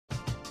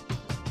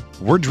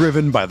We're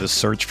driven by the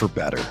search for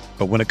better.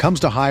 But when it comes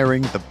to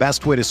hiring, the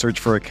best way to search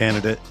for a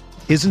candidate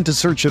isn't to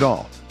search at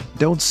all.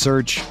 Don't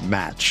search,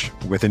 match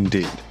with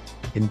Indeed.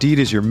 Indeed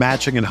is your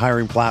matching and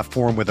hiring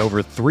platform with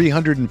over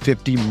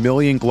 350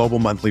 million global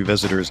monthly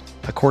visitors,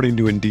 according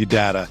to Indeed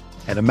data,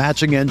 and a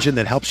matching engine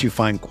that helps you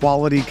find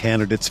quality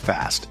candidates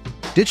fast.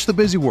 Ditch the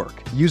busy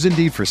work. Use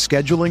Indeed for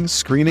scheduling,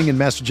 screening, and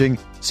messaging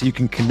so you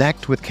can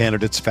connect with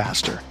candidates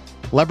faster.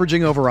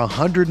 Leveraging over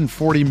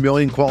 140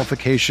 million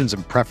qualifications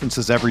and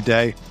preferences every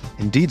day,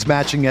 Indeed's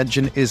matching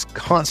engine is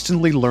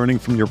constantly learning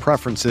from your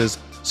preferences,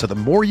 so the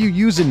more you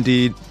use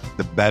Indeed,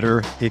 the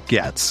better it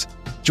gets.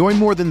 Join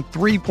more than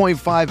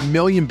 3.5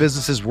 million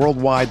businesses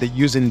worldwide that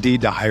use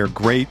Indeed to hire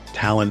great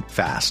talent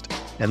fast.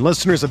 And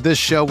listeners of this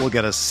show will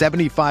get a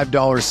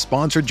 $75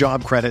 sponsored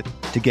job credit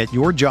to get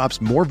your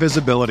jobs more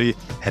visibility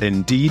at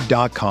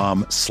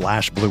Indeed.com/Blue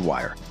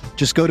Wire.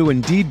 Just go to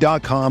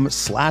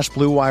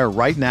Indeed.com/Blue Wire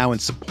right now and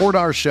support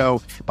our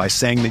show by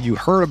saying that you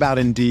heard about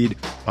Indeed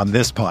on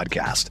this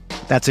podcast.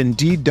 That's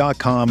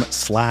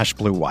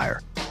Indeed.com/Blue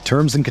Wire.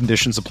 Terms and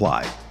conditions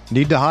apply.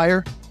 Need to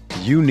hire?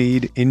 You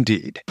need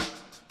Indeed.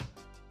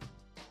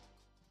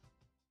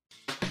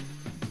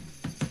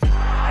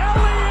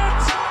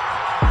 Elliott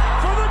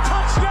for the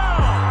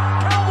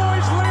touchdown.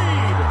 Cowboys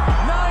lead.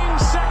 9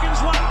 seconds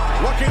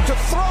left. Looking to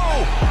throw.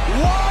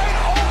 Wide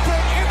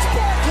open. It's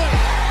Barkley.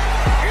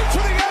 Into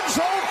the end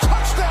zone.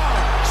 Touchdown.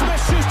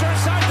 Smith-Schuster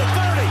inside the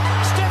 30.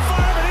 Stiff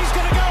arm, and he's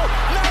going to go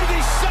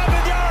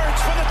 97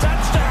 yards for the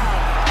touchdown.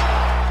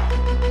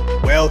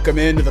 Welcome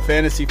into the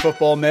Fantasy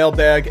Football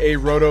Mailbag, a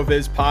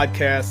RotoViz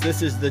podcast.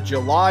 This is the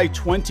July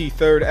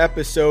 23rd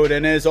episode,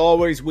 and as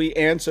always, we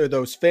answer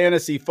those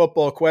fantasy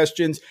football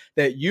questions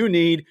that you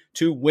need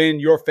to win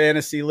your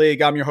fantasy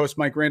league. I'm your host,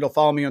 Mike Randall.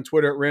 Follow me on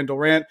Twitter at Randall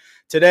Rant.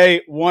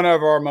 Today, one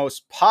of our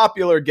most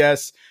popular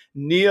guests,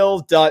 Neil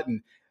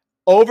Dutton.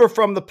 Over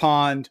from the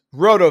pond,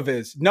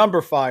 RotoViz,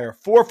 Number Fire,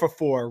 4 for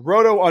 4,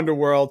 Roto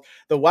Underworld,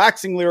 the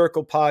Waxing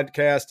Lyrical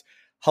podcast.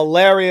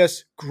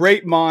 Hilarious,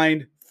 great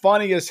mind,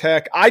 funny as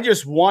heck. I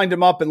just wind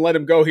him up and let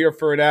him go here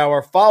for an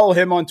hour. Follow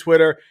him on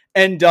Twitter,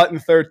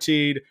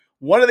 ndutton13.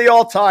 One of the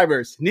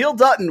all-timers. Neil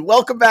Dutton,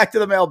 welcome back to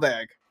the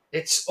mailbag.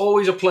 It's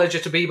always a pleasure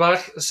to be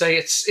back.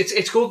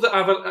 It's good that I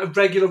have a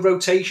regular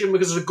rotation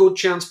because there's a good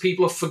chance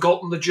people have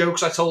forgotten the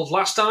jokes I told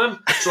last time,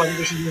 so I can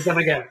just use them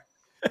again.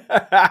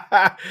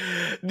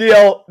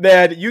 Neil,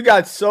 man, you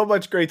got so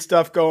much great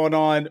stuff going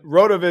on.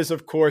 RotoViz,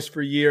 of course,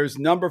 for years.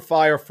 Number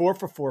Fire, 4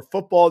 for 4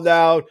 football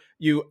now.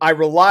 I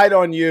relied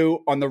on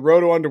you on the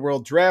Roto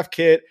Underworld draft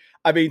kit.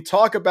 I mean,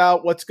 talk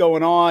about what's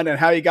going on and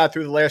how you got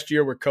through the last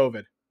year with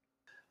COVID.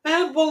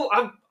 Well,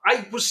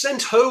 I was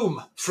sent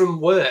home from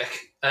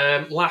work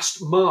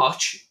last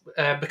March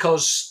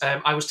because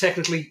I was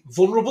technically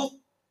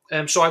vulnerable.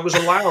 So I was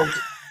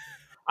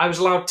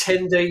allowed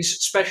 10 days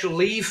special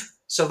leave.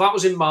 So that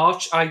was in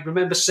March. I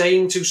remember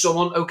saying to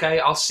someone, okay,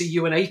 I'll see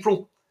you in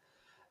April.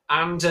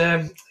 And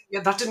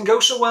that didn't go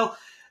so well.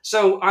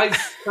 So I've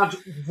had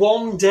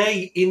 1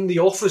 day in the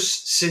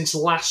office since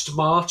last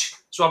March.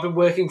 So I've been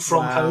working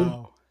from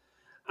home.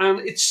 And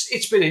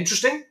it's been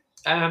interesting.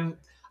 I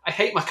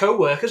hate my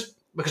co-workers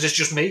because it's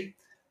just me.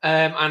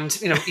 And,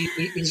 you know,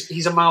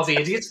 he's a mouthy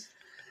idiot.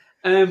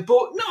 But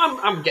no,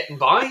 I'm getting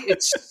by.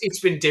 It's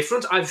been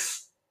different.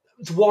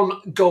 The one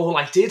goal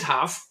I did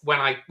have when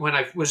I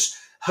was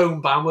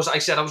homebound was I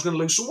said I was going to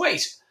lose some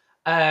weight.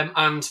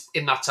 And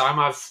in that time,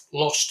 I've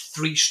lost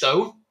 3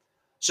 stone.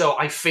 So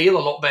I feel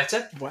a lot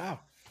better.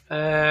 Wow.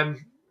 I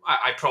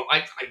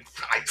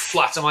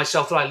flatter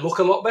myself that I look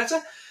a lot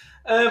better.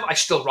 I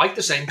still write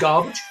the same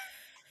garbage.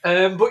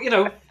 But, you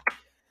know,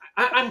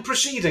 I'm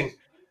proceeding.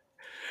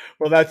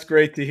 Well, that's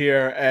great to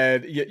hear.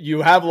 And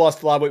you have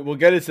lost a lot of weight. We'll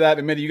get into that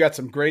in a minute. You got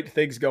some great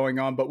things going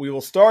on. But we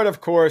will start,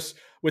 of course,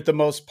 with the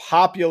most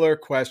popular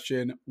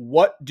question.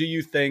 What do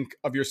you think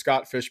of your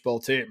Scott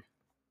Fishbowl team?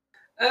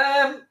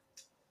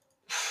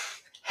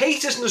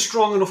 Hate isn't a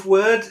strong enough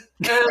word.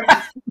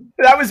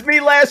 That was me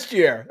last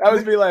year.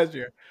 To be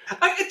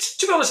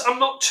honest, I'm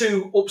not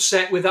too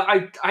upset with that.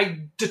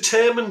 I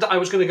determined that I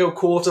was going to go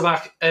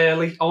quarterback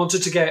early. I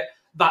wanted to get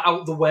that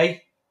out of the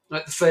way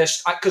at the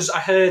first, because I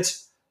heard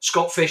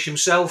Scott Fish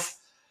himself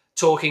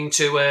talking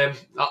to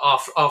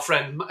our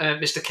friend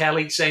Mr.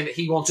 Kelly, saying that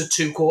he wanted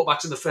 2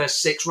 quarterbacks in the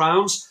first 6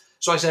 rounds.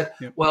 So I said,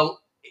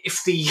 well,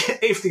 if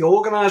the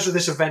organizer of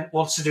this event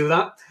wants to do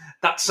that,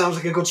 that sounds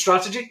like a good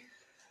strategy.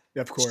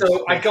 Yeah, of course.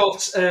 So I got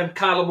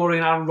Kyler Murray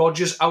and Aaron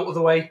Rodgers out of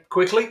the way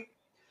quickly.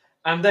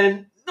 And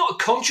then, not a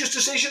conscious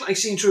decision, I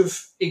seem to have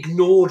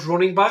ignored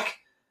running back.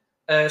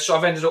 So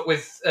I've ended up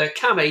with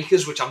Cam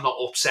Akers, which I'm not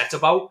upset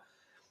about.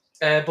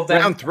 But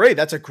then, round 3,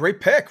 that's a great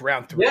pick,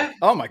 round 3. Yeah.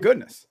 Oh, my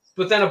goodness.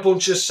 But then a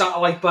bunch of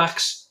satellite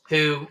backs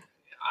who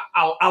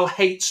I'll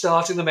hate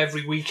starting them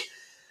every week.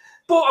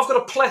 But I've got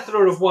a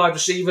plethora of wide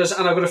receivers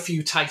and I've got a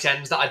few tight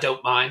ends that I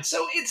don't mind.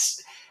 So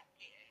it's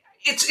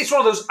one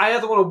of those, I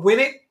either want to win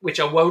it,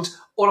 which I won't,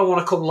 or I want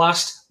to come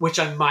last, which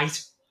I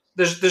might.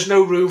 There's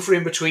no room for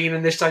in between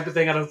in this type of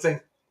thing, I don't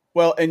think.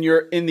 Well, and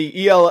you're in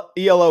the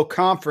ELO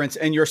conference,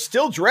 and you're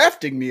still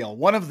drafting, Neil.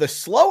 One of the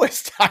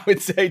slowest, I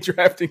would say,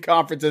 drafting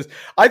conferences.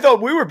 I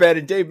thought we were bad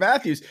in Dave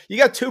Matthews. You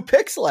got 2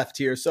 picks left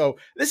here, so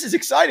this is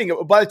exciting.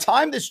 By the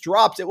time this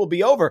drops, it will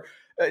be over.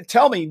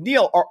 Tell me,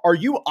 Neil, are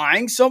you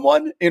eyeing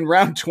someone in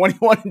round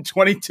 21 and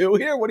 22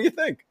 here? What do you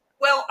think?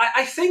 Well,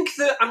 I think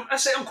that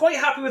I'm quite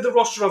happy with the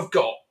roster I've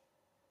got.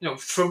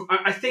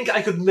 I think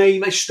I could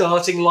name a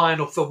starting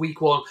lineup for week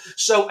 1.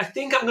 So I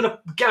think I'm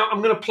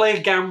gonna play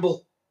a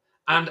gamble.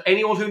 And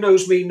anyone who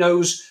knows me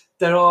knows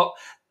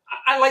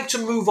I like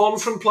to move on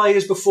from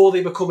players before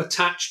they become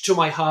attached to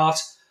my heart,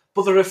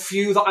 but there are a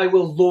few that I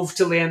will love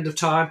till the end of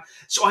time.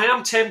 So I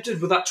am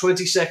tempted with that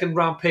 22nd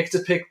round pick to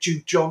pick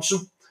Duke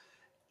Johnson,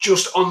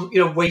 just on,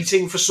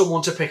 waiting for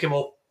someone to pick him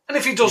up. And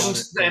if he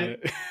doesn't, then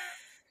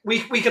we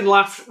can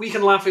laugh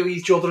at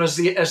each other as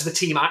the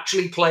team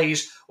actually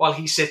plays while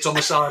he sits on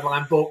the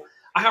sideline. But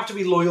I have to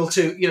be loyal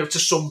to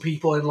some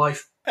people in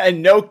life.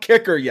 And no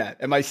kicker yet.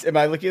 Am I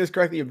looking at this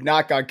correctly? You've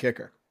not gone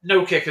kicker.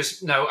 No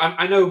kickers. No,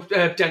 I know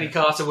Denny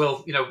Carter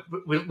will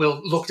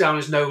look down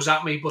his nose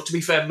at me. But to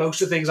be fair,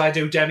 most of the things I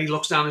do, Denny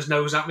looks down his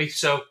nose at me.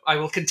 So I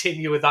will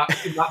continue with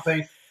that in that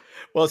vein.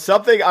 Well,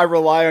 something I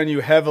rely on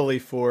you heavily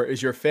for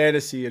is your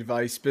fantasy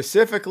advice,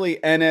 specifically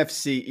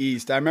NFC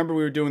East. I remember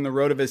we were doing the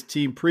RotoViz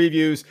team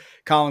previews.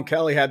 Colin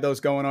Kelly had those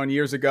going on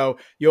years ago.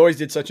 You always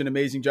did such an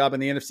amazing job in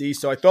the NFC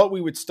East, so I thought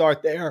we would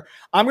start there.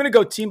 I'm going to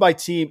go team by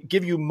team,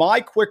 give you my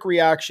quick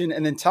reaction,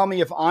 and then tell me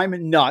if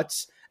I'm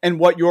nuts and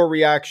what your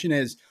reaction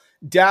is.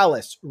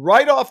 Dallas,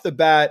 right off the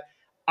bat,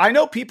 I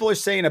know people are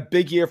saying a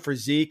big year for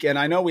Zeke, and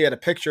I know we had a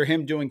picture of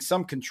him doing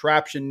some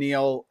contraption,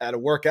 Neil, at a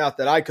workout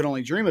that I could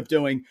only dream of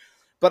doing.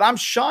 But I'm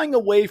shying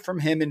away from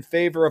him in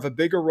favor of a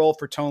bigger role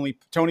for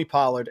Tony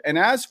Pollard. And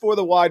as for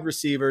the wide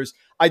receivers,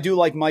 I do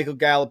like Michael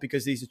Gallup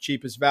because he's the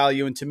cheapest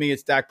value. And to me,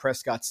 it's Dak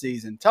Prescott's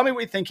season. Tell me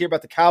what you think here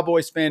about the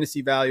Cowboys'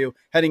 fantasy value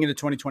heading into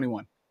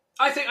 2021.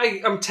 I think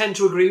I tend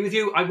to agree with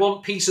you. I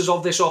want pieces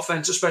of this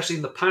offense, especially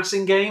in the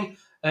passing game,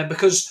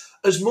 because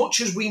as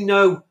much as we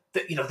know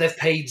that, they've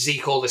paid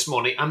Zeke all this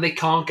money and they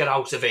can't get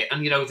out of it.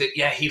 And,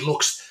 he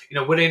looks,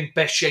 we're in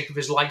best shape of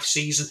his life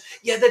season.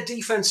 Yeah, their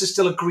defense is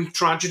still a Greek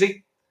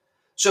tragedy.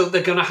 So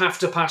they're going to have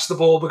to pass the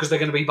ball because they're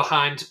going to be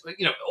behind,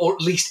 or at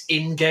least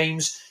in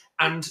games.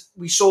 And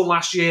we saw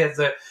last year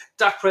that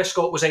Dak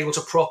Prescott was able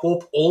to prop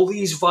up all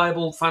these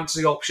viable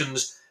fantasy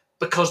options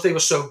because they were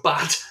so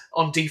bad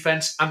on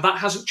defense. And that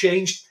hasn't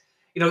changed.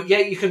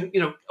 You can,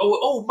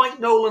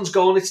 Mike Nolan's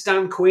gone. It's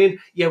Dan Quinn.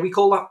 Yeah, we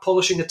call that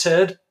polishing a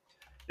turd.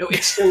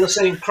 It's still the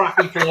same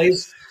crappy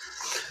plays.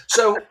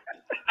 So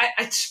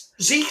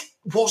Zeke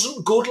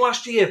wasn't good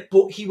last year,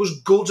 but he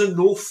was good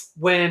enough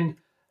when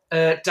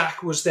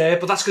Dak was there,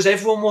 but that's because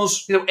everyone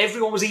was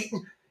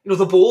eating.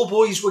 The ball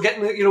boys were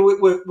getting,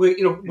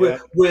 were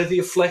worthy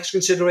of flex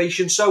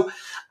consideration. So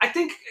I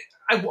think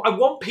I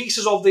want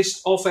pieces of this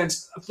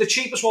offense. The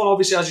cheapest one,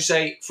 obviously, as you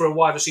say, for a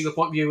wide receiver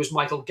point of view, is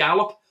Michael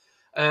Gallup.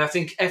 I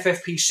think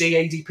FFPC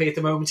ADP at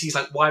the moment, he's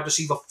like wide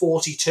receiver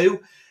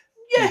 42.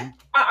 Yeah,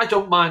 I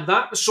don't mind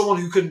that. As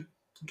someone who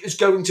is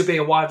going to be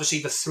a wide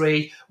receiver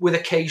 3 with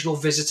occasional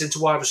visits into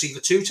wide receiver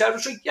 2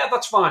 territory, yeah,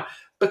 that's fine.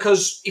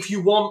 Because if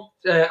you want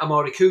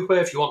Amari Cooper,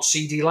 if you want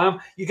CD Lamb,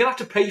 you're going to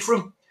have to pay for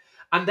him.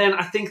 And then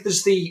I think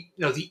there's the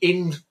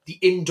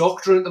in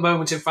doctrine at the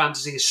moment in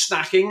fantasy is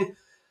stacking.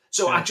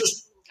 So yeah.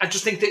 I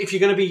just think that if you're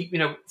going to be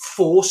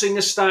forcing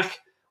a stack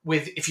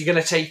if you're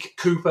going to take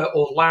Cooper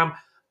or Lamb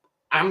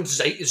and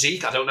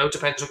Zeke, I don't know,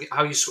 depends on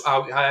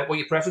what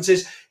your preference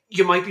is.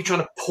 You might be trying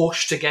to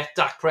push to get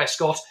Dak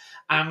Prescott,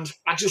 and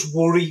I just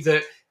worry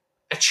that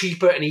a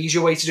cheaper and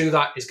easier way to do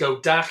that is go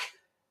Dak,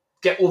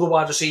 get all the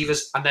wide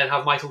receivers, and then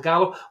have Michael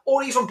Gallup,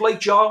 or even Blake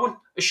Jarwin,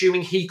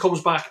 assuming he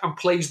comes back and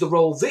plays the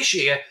role this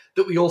year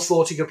that we all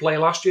thought he could play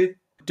last year.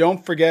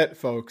 Don't forget,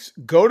 folks,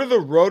 go to the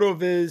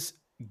RotoViz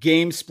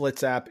Game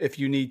Splits app if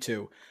you need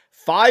to.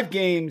 5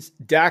 games,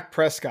 Dak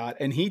Prescott,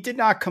 and he did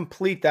not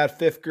complete that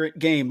 5th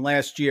game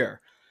last year.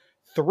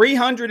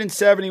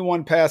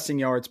 371 passing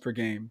yards per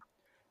game.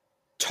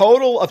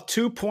 Total of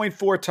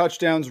 2.4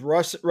 touchdowns,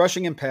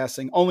 rushing and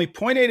passing. Only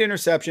 0.8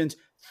 interceptions.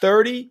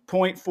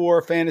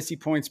 30.4 fantasy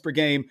points per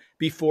game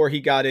before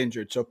he got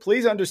injured. So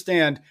please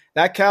understand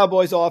that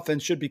Cowboys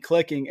offense should be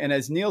clicking. And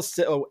as Neil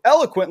so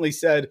eloquently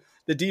said,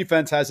 the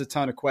defense has a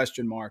ton of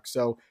question marks.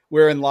 So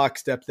we're in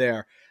lockstep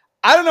there.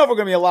 I don't know if we're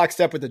going to be in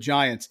lockstep with the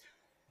Giants.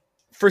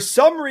 For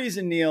some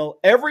reason, Neil,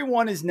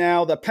 everyone is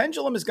now, the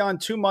pendulum has gone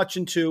too much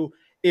into,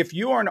 if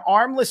you are an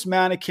armless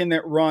mannequin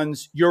that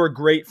runs, you're a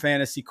great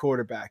fantasy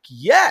quarterback.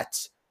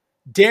 Yet,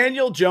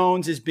 Daniel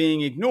Jones is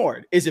being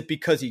ignored. Is it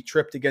because he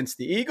tripped against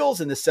the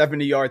Eagles in the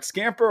 70-yard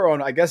scamper?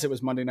 Or I guess it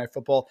was Monday Night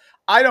Football.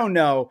 I don't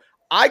know.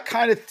 I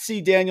kind of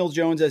see Daniel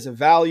Jones as a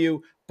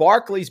value.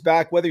 Barkley's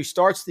back. Whether he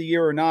starts the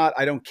year or not,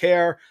 I don't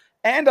care.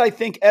 And I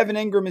think Evan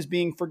Ingram is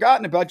being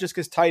forgotten about just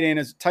because tight end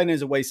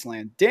is a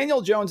wasteland.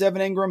 Daniel Jones,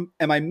 Evan Ingram,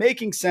 am I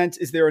making sense?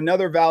 Is there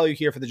another value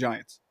here for the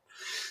Giants?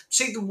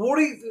 See, the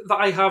worry that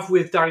I have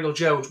with Daniel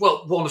Jones,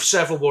 well, one of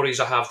several worries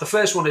I have. The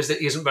first one is that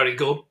he isn't very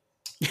good.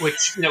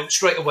 which,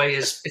 straight away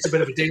it's a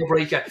bit of a deal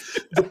breaker.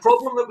 The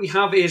problem that we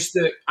have is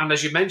that, and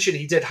as you mentioned,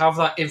 he did have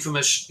that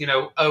infamous,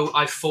 oh,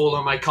 I've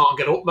fallen, I can't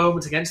get up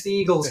moment against the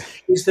Eagles,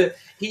 is that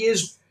he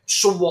is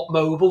somewhat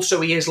mobile,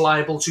 so he is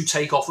liable to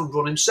take off and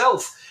run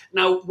himself.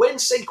 Now, when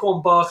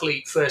Saquon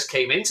Barkley first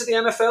came into the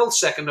NFL,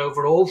 second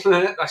overall,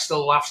 I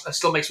still laugh, it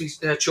still makes me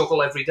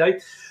chuckle every day.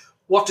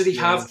 What did he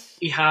have?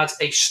 He had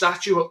a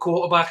statue at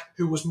quarterback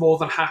who was more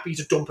than happy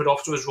to dump it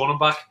off to his running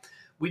back.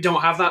 We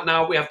don't have that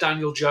now. We have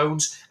Daniel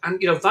Jones.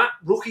 And, that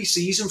rookie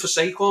season for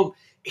Saquon,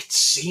 it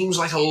seems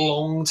like a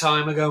long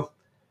time ago.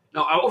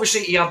 Now,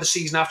 obviously, he had the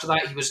season after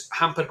that. He was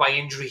hampered by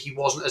injury. He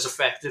wasn't as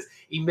effective.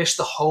 He missed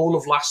the whole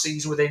of last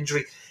season with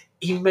injury.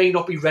 He may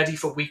not be ready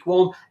for week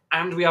one.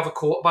 And we have a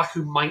quarterback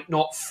who might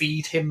not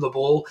feed him the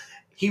ball.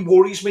 He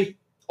worries me.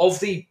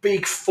 Of the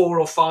big 4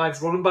 or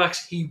 5 running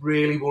backs, he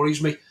really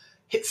worries me.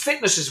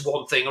 Fitness is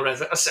one thing or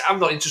other. I'm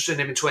not interested in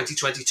him in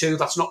 2022.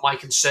 That's not my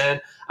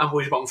concern. I'm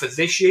worried about him for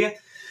this year.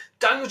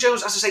 Daniel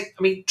Jones, as I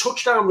say,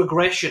 touchdown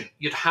regression,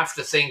 you'd have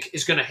to think,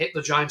 is going to hit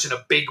the Giants in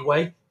a big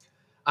way,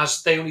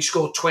 as they only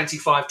scored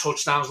 25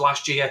 touchdowns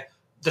last year,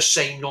 the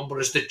same number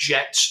as the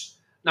Jets.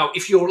 Now,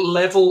 if you're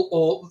level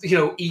or,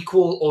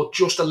 equal or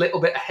just a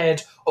little bit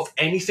ahead of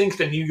anything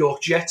the New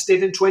York Jets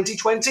did in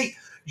 2020,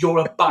 you're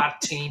a bad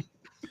team.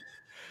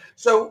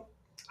 So,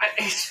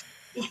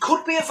 he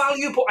could be a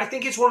value, but I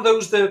think it's one of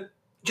those that,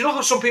 do you know how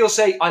some people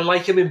say, I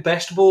like him in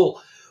best ball?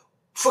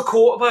 For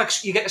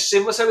quarterbacks, you get a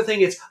similar type of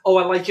thing. It's, I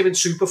like him in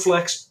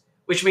Superflex,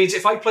 which means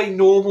if I play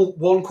normal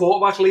 1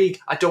 quarterback league,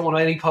 I don't want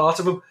any part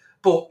of him.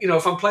 But,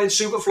 if I'm playing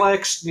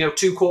Superflex,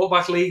 2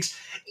 quarterback leagues,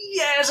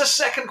 as a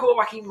second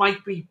quarterback, he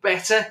might be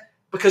better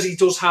because he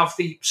does have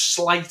the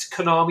slight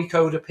Konami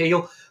code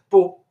appeal.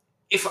 But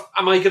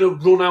am I going to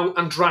run out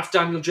and draft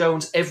Daniel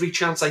Jones every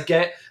chance I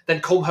get,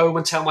 then come home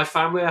and tell my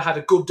family I had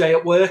a good day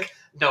at work?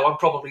 No, I'm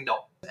probably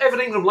not.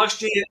 Evan Ingram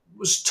last year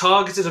was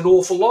targeted an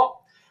awful lot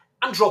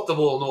and dropped the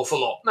ball an awful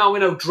lot. Now, we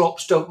know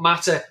drops don't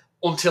matter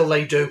until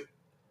they do.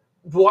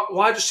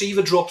 Wide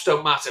receiver drops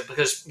don't matter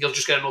because you'll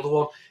just get another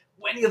one.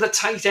 When you're the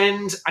tight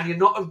end and you're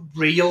not a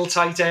real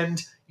tight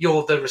end,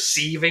 you're the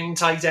receiving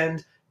tight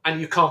end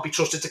and you can't be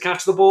trusted to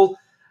catch the ball.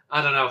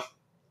 I don't know.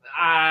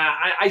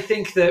 I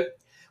think that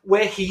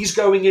where he's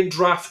going in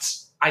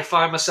drafts, I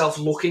find myself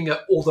looking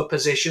at other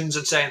positions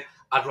and saying,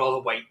 I'd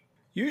rather wait.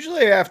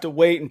 Usually I have to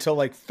wait until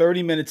like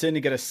 30 minutes in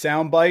to get a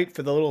soundbite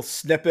for the little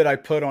snippet I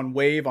put on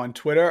Wave on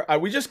Twitter.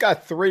 We just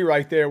got 3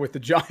 right there with the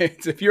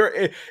Giants. If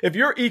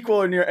you're equal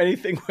or near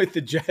anything with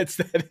the Jets,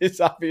 that is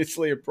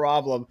obviously a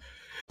problem.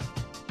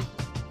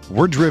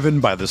 We're driven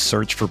by the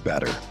search for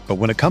better. But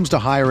when it comes to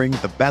hiring,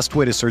 the best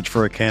way to search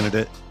for a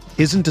candidate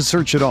isn't to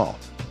search at all.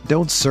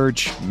 Don't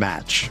search,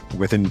 match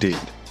with Indeed.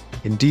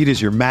 Indeed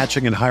is your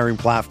matching and hiring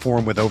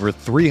platform with over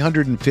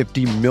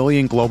 350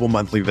 million global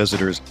monthly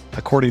visitors,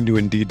 according to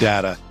Indeed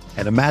data,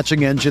 and a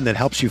matching engine that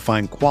helps you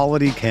find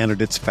quality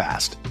candidates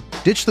fast.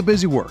 Ditch the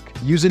busy work.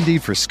 Use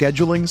Indeed for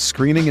scheduling,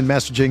 screening, and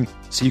messaging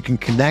so you can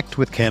connect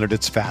with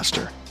candidates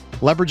faster.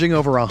 Leveraging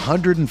over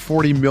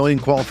 140 million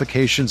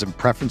qualifications and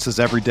preferences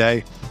every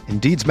day,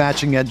 Indeed's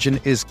matching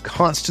engine is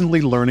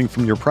constantly learning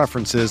from your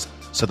preferences,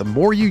 so the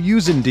more you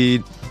use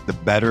Indeed, the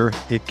better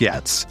it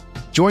gets.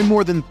 Join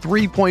more than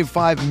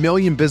 3.5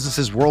 million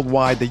businesses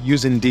worldwide that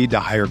use Indeed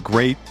to hire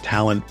great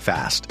talent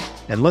fast.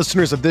 And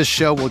listeners of this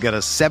show will get a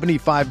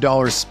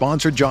 $75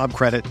 sponsored job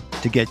credit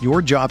to get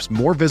your jobs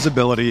more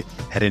visibility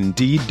at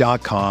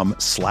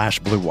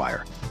Indeed.com/Blue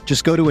Wire.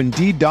 Just go to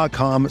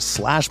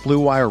Indeed.com/Blue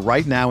Wire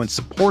right now and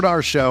support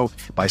our show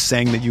by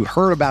saying that you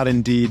heard about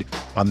Indeed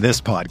on this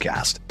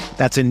podcast.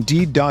 That's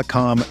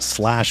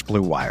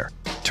Indeed.com/Blue Wire.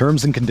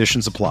 Terms and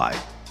conditions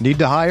apply. Need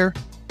to hire?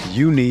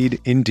 You need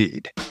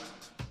Indeed.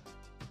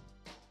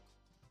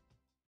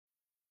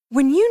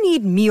 When you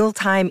need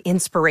mealtime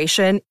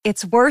inspiration,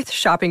 it's worth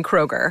shopping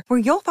Kroger, where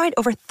you'll find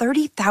over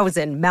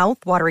 30,000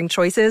 mouth-watering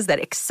choices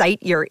that excite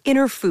your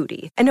inner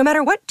foodie. And no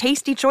matter what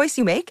tasty choice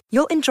you make,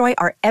 you'll enjoy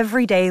our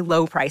everyday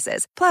low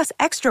prices, plus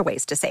extra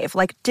ways to save,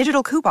 like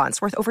digital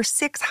coupons worth over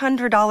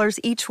 $600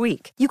 each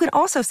week. You can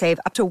also save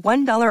up to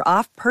 $1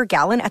 off per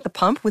gallon at the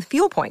pump with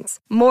fuel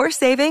points. More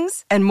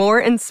savings and more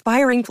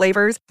inspiring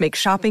flavors make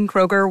shopping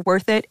Kroger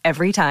worth it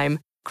every time.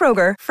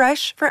 Kroger,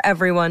 fresh for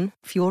everyone.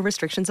 Fuel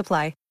restrictions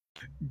apply.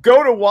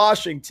 Go to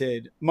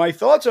Washington. My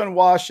thoughts on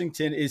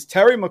Washington is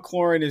Terry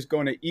McLaurin is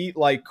going to eat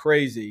like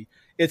crazy.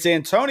 It's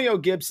Antonio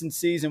Gibson's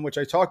season, which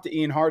I talked to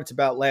Ian Hartitz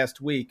about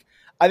last week.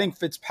 I think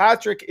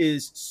Fitzpatrick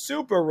is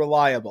super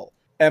reliable.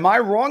 Am I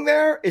wrong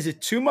there? Is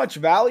it too much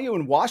value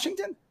in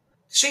Washington?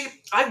 See,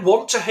 I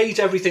want to hate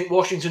everything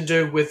Washington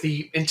do with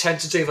the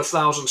intensity of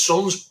 1,000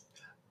 suns,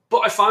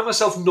 but I find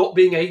myself not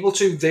being able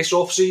to this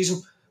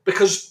offseason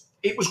because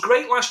it was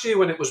great last year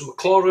when it was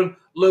McLaurin,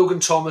 Logan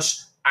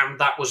Thomas, and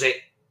that was it.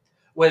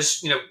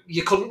 Whereas,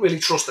 you couldn't really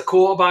trust the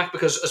quarterback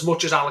because as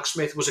much as Alex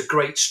Smith was a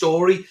great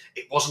story,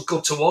 it wasn't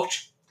good to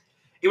watch.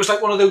 It was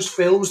like one of those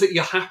films that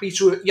you're happy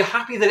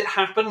that it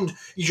happened,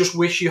 you just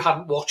wish you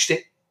hadn't watched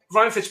it.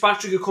 Ryan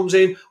Fitzpatrick who comes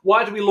in,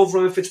 why do we love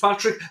Ryan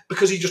Fitzpatrick?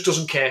 Because he just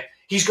doesn't care.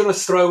 He's going to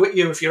throw at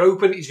you if you're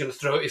open. He's going to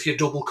throw it if you're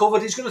double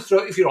covered. He's going to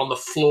throw it if you're on the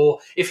floor.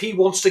 If he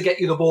wants to get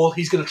you the ball,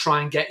 he's going to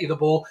try and get you the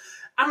ball.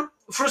 And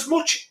for as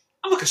much,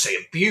 I'm not going to say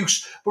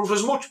abuse, but for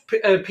as much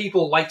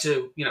people like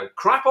to,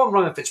 crap on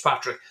Ryan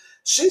Fitzpatrick,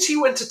 since he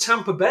went to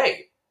Tampa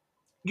Bay,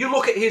 you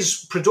look at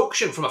his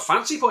production from a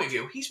fantasy point of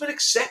view, he's been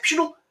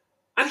exceptional.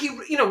 And he's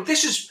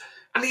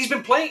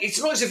been playing,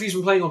 it's not as if he's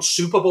been playing on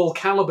Super Bowl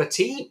caliber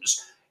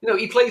teams.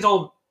 He played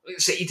on,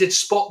 he did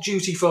spot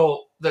duty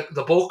for the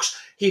Bucs.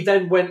 He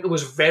then went and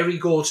was very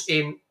good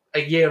in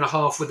a year and a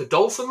half with the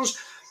Dolphins.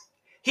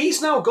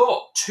 He's now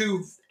got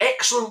two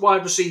excellent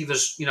wide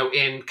receivers,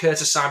 in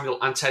Curtis Samuel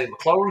and Terry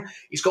McLaurin.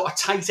 He's got a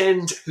tight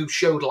end who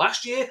showed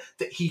last year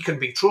that he can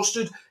be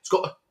trusted. He's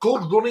got a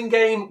good running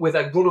game with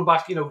a running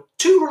back,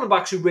 two running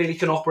backs who really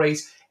can operate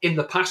in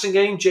the passing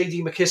game.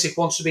 J.D. McKissick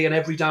wants to be an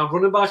every down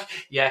running back.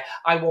 Yeah,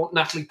 I want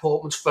Natalie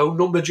Portman's phone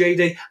number,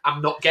 J.D.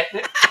 I'm not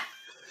getting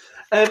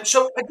it.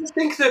 So I just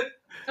think that,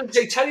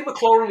 say Terry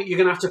McLaurin, you're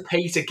going to have to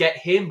pay to get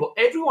him, but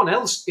everyone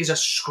else is a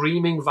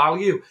screaming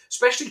value,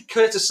 especially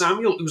Curtis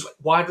Samuel, who's like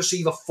wide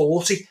receiver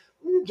 40.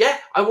 Yeah,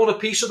 I want a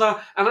piece of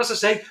that. And as I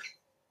say,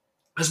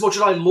 as much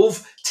as I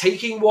love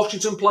taking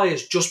Washington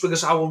players just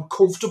because how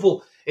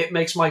uncomfortable it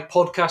makes my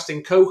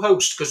podcasting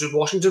co-host, because he's a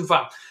Washington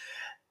fan,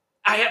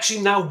 I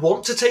actually now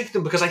want to take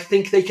them because I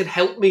think they can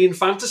help me in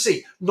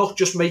fantasy, not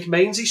just make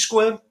Mainsy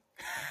squirm.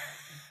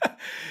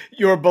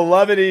 Your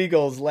beloved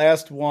Eagles,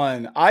 last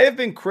one. I have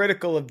been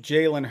critical of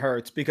Jalen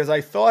Hurts because I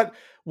thought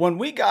when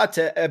we got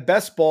to a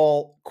best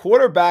ball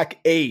quarterback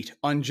 8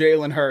 on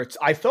Jalen Hurts,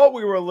 I thought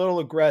we were a little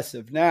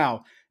aggressive.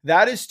 Now,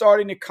 that is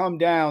starting to come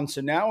down.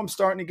 So now I'm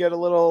starting to get a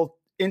little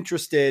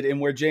interested in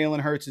where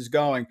Jalen Hurts is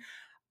going.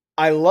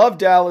 I love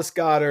Dallas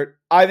Goedert.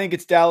 I think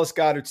it's Dallas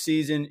Goedert's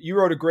season. You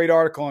wrote a great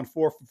article on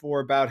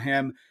 4for4 about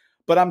him.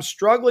 But I'm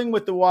struggling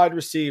with the wide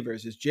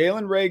receivers. Is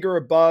Jalen Reagor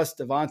a bust?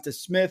 Devonta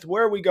Smith?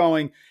 Where are we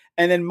going?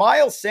 And then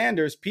Miles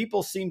Sanders,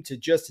 people seem to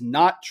just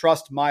not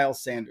trust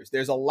Miles Sanders.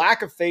 There's a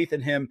lack of faith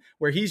in him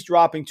where he's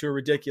dropping to a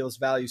ridiculous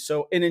value.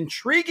 So an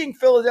intriguing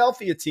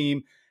Philadelphia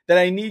team that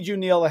I need you,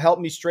 Neil, to help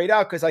me straight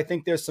out because I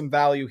think there's some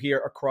value here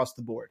across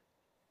the board.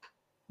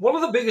 One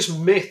of the biggest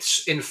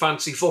myths in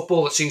fantasy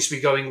football that seems to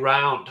be going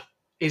round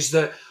is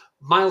that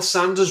Miles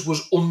Sanders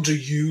was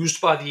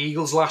underused by the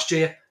Eagles last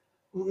year.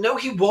 No,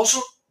 he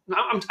wasn't.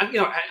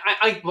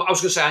 I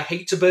was going to say I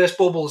hate to burst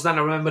bubbles. Then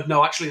I remembered,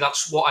 no, actually,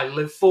 that's what I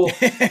live for.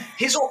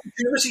 His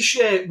opportunity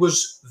share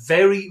was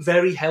very,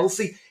 very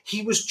healthy.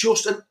 He was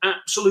just an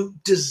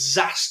absolute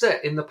disaster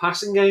in the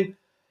passing game.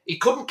 He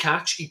couldn't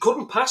catch, he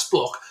couldn't pass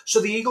block,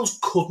 so the Eagles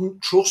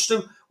couldn't trust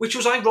him, which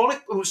was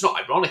ironic. Well, it's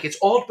not ironic, it's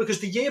odd,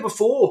 because the year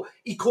before,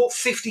 he caught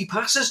 50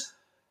 passes.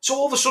 So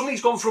all of a sudden,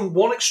 he's gone from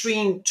one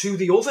extreme to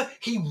the other.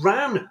 He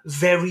ran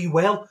very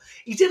well.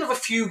 He did have a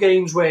few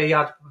games where he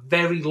had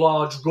very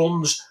large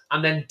runs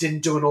and then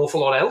didn't do an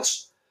awful lot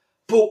else.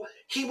 But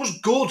he was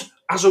good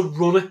as a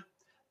runner.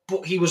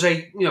 But he was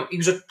a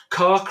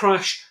car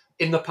crash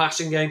in the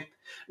passing game.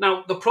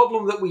 Now, the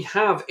problem that we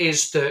have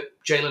is that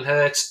Jalen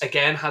Hurts,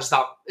 again,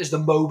 is the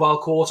mobile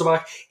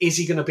quarterback. Is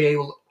he going to be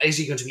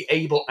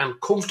able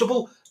and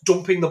comfortable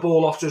dumping the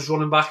ball off to his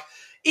running back?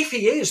 If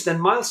he is,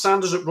 then Miles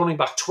Sanders at running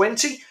back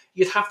 20,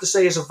 you'd have to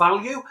say is a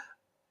value.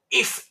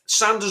 If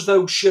Sanders,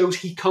 though, shows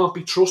he can't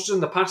be trusted in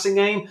the passing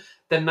game,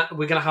 then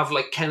we're going to have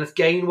like Kenneth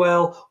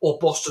Gainwell or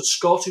Boston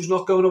Scott, who's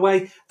not going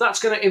away. That's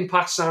going to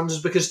impact Sanders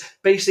because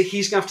basically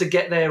he's going to have to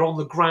get there on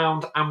the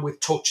ground and with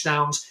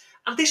touchdowns.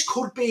 And this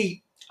could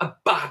be a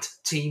bad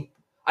team.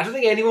 I don't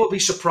think anyone would be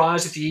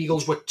surprised if the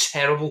Eagles were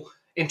terrible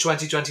in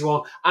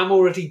 2021. I'm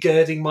already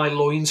girding my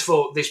loins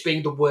for this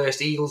being the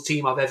worst Eagles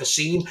team I've ever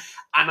seen.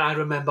 And I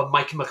remember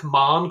Mike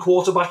McMahon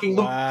quarterbacking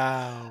them.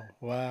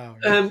 Wow.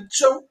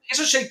 So, as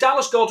I say,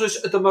 Dallas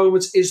Goedert at the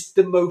moment is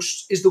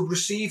the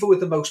receiver with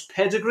the most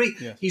pedigree.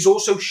 Yes. He's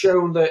also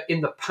shown that in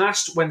the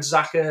past, when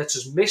Zach Ertz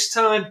has missed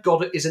time,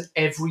 Goedert is an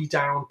every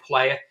down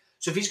player.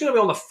 So if he's going to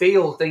be on the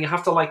field, then you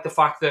have to like the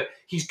fact that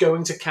he's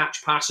going to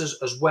catch passes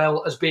as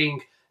well as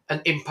being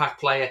an impact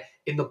player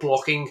in the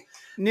blocking.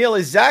 Neil,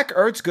 is Zach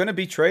Ertz going to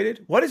be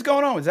traded? What is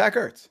going on with Zach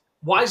Ertz?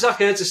 Why Zach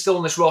Ertz is still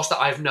on this roster,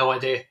 I have no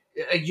idea.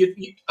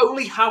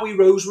 Only Howie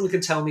Roseman can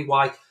tell me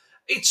why.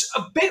 It's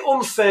a bit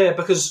unfair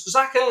because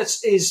Zach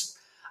Ertz is,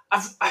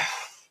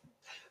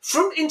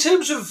 in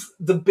terms of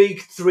the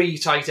big three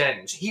tight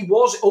ends, he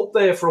was up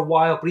there for a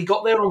while, but he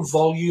got there on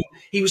volume.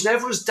 He was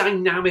never as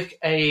dynamic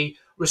a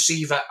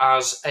receiver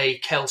as a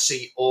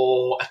Kelsey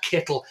or a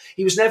Kittle.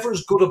 He was never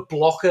as good a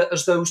blocker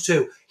as those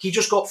two. He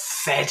just got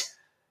fed.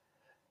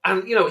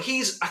 And, I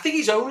think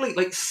he's only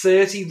like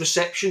 30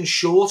 receptions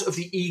short of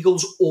the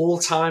Eagles'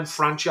 all-time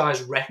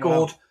franchise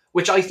record,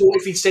 which I thought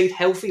if he'd stayed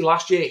healthy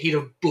last year, he'd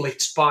have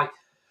blitzed by.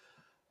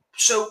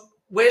 So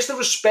where's the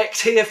respect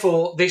here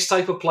for this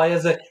type of player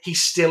that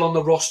he's still on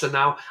the roster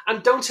now?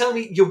 And don't tell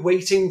me you're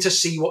waiting to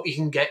see what you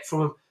can get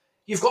from him.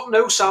 You've got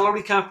no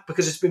salary cap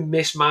because it's been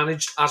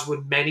mismanaged, as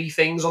with many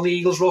things on the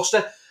Eagles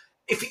roster.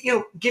 If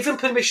give him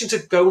permission to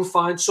go and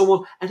find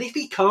someone, and if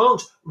he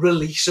can't,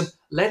 release him.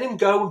 Let him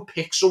go and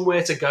pick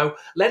somewhere to go.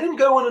 Let him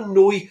go and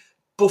annoy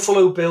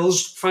Buffalo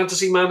Bills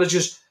fantasy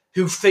managers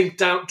who think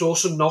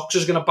Dawson Knox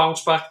is going to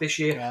bounce back this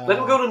year. Let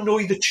him go and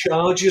annoy the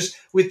Chargers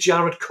with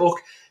Jared Cook.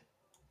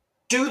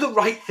 Do the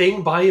right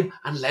thing by him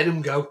and let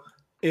him go.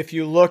 If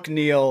you look,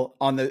 Neil,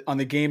 on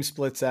the Game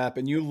Splits app,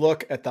 and you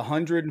look at the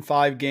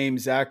 105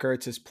 games Zach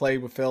Ertz has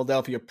played with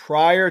Philadelphia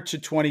prior to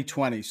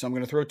 2020, so I'm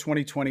going to throw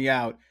 2020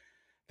 out,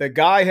 the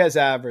guy has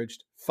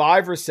averaged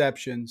 5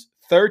 receptions,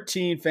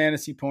 13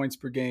 fantasy points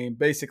per game,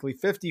 basically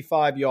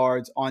 55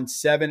 yards on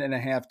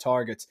 7.5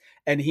 targets.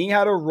 And he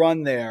had a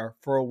run there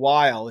for a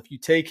while. If you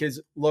take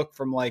his look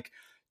from like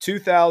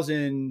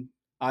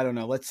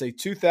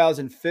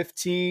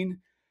 2015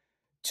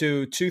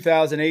 to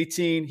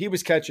 2018, he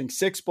was catching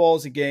 6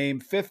 balls a game,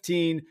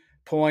 15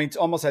 points,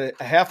 almost had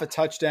a half a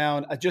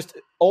touchdown. Just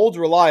old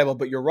reliable,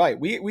 but you're right.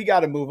 We got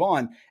to move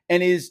on.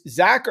 And is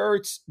Zach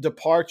Ertz's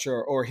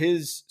departure or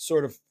his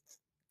sort of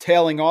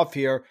tailing off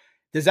here,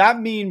 does that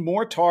mean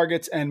more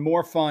targets and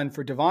more fun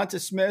for Devonta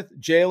Smith,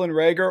 Jalen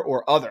Reagor,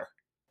 or other?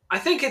 I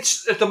think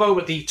it's, at the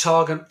moment, the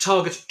target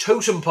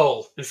totem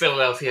pole in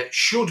Philadelphia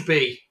should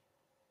be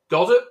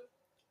Goddard,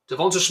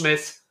 Devonta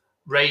Smith,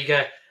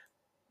 Reagor,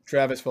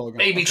 Travis Fulgham.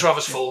 Maybe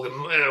Travis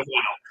Fulgham. Why not?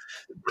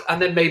 And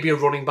then maybe a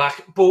running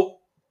back. But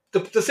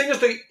the thing is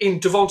that in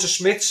Devonta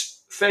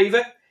Smith's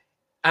favour,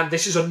 and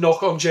this is a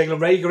knock on Jalen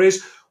Reagor,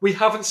 is we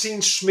haven't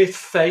seen Smith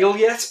fail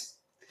yet.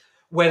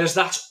 Whereas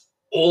that's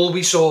all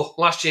we saw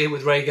last year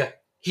with Reagor.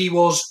 He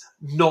was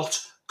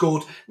not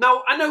good.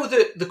 Now, I know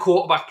that the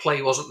quarterback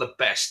play wasn't the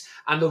best,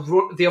 and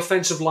the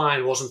offensive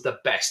line wasn't the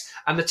best,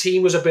 and the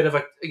team was a bit of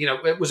a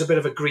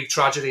Greek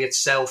tragedy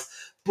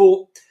itself.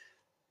 But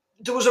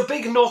there was a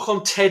big knock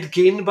on Ted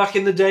Ginn back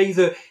in the day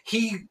that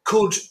he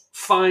could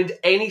find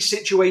any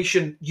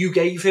situation you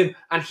gave him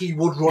and he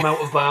would run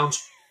out of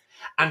bounds.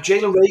 And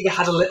Jalen Reagor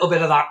had a little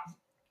bit of that.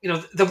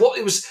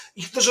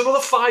 There's another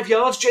 5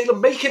 yards.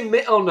 Jalen, make him.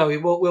 Oh no,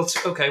 we'll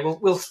stop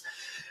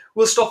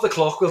the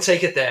clock. We'll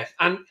take it there.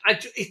 And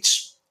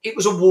it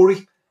was a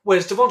worry.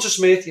 Whereas Devonta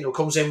Smith,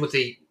 comes in with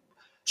the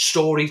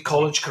storied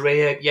college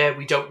career. Yeah,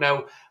 we don't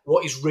know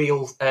what his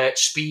real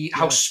speed,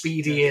 how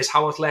speedy he is,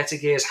 how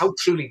athletic he is, how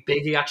truly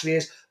big he actually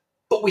is.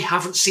 But we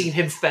haven't seen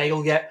him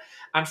fail yet.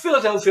 And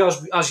Philadelphia,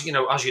 as you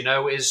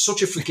know, is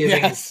such a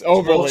forgiving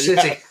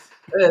city.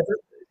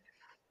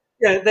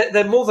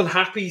 They're more than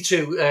happy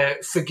to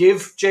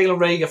forgive Jalen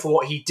Reagor for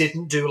what he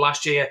didn't do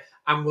last year,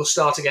 and we'll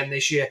start again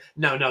this year.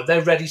 No,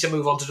 they're ready to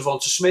move on to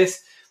Devonta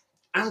Smith.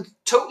 And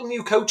total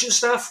new coaching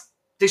staff.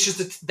 This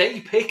is they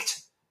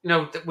picked.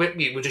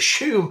 We would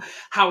assume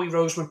Howie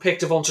Roseman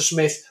picked Devonta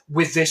Smith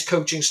with this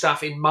coaching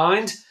staff in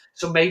mind.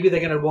 So maybe they're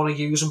going to want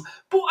to use him.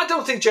 But I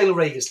don't think Jalen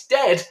Reagor's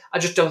dead. I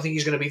just don't think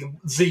he's going to be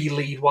the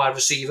lead wide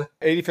receiver.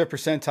 85th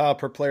percentile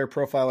per player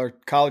profiler,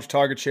 college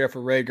target share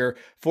for Reagor,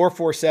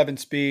 4.47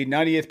 speed,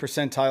 98th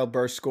percentile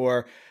burst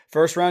score,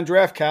 first round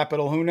draft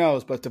capital, who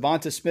knows? But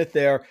Devonta Smith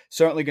there,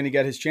 certainly going to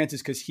get his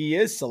chances because he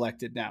is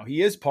selected now.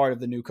 He is part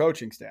of the new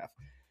coaching staff.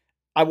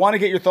 I want to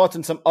get your thoughts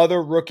on some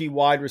other rookie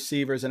wide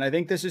receivers, and I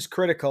think this is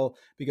critical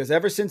because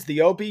ever since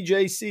the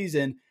OBJ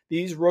season,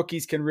 these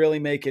rookies can really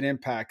make an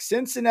impact.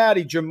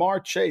 Cincinnati,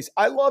 Ja'Marr Chase.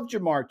 I love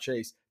Ja'Marr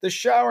Chase. The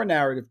shower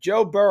narrative,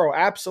 Joe Burrow,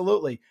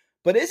 absolutely.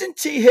 But isn't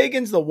T.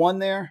 Higgins the one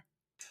there?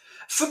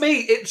 For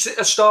me, it's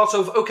a start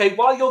of, okay,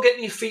 while you're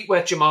getting your feet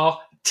wet, Ja'Marr,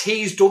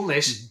 T's done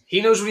this. Mm-hmm.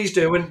 He knows what he's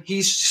doing.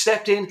 He's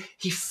stepped in.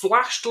 He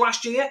flashed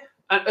last year.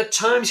 And at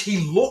times, he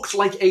looked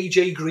like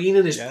A.J. Green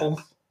in his pump.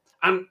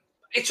 And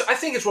I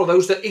think it's one of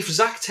those that if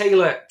Zach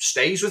Taylor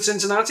stays with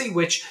Cincinnati,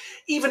 which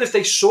even if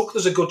they suck,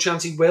 there's a good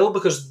chance he will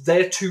because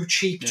they're too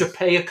cheap to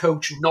pay a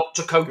coach not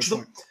to coach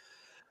them.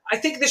 I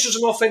think this is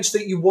an offense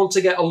that you want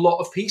to get a lot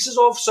of pieces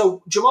of.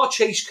 So Ja'Marr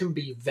Chase can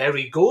be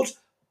very good.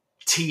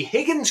 T.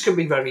 Higgins can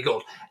be very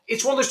good.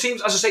 It's one of those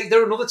teams, as I say,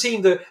 they're another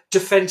team that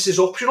defense is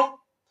optional.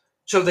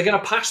 So they're going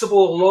to pass the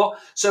ball a lot.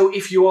 So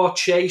if you are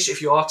Chase,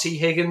 if you are T.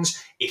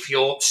 Higgins, if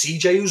you're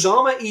CJ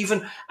Uzomah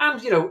even,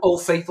 and,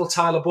 old faithful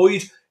Tyler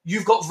Boyd,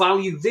 you've got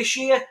value this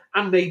year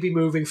and maybe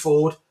moving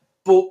forward.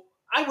 But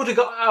I would have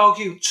got to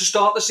argue to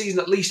start the season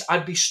at least,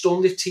 I'd be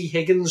stunned if T.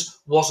 Higgins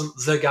wasn't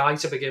the guy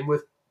to begin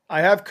with.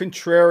 I have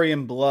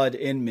contrarian blood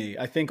in me.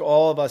 I think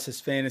all of us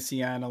as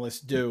fantasy analysts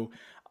do.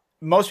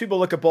 Most people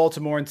look at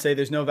Baltimore and say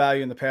there's no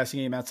value in the passing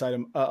game outside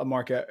of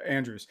Mark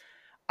Andrews.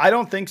 I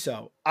don't think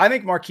so. I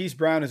think Marquise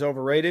Brown is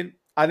overrated.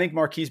 I think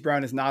Marquise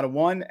Brown is not a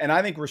one, and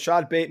I think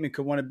Rashad Bateman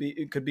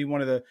could be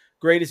one of the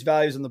greatest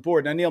values on the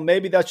board. Now, Neil,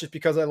 maybe that's just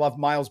because I love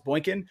Miles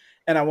Boykin,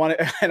 and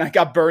I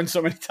got burned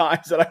so many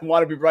times that I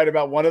want to be right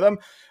about one of them.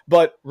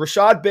 But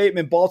Rashad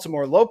Bateman,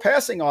 Baltimore, low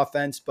passing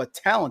offense, but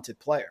talented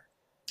player.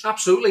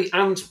 Absolutely,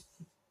 and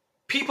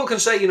people can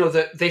say,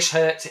 that this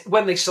hurt.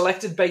 When they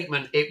selected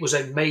Bateman, it was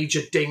a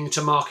major ding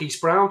to Marquise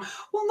Brown.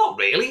 Well, not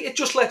really. It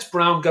just lets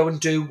Brown go and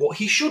do what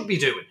he should be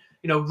doing.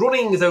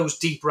 Running those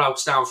deep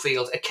routes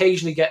downfield,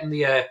 occasionally getting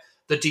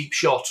the deep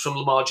shots from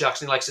Lamar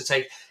Jackson he likes to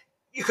take.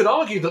 You could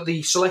argue that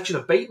the selection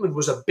of Bateman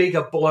was a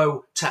bigger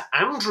blow to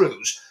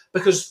Andrews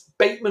because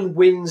Bateman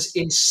wins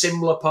in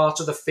similar parts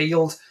of the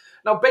field.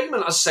 Now,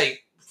 Bateman, as I say,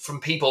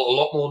 from people a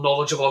lot more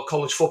knowledgeable of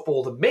college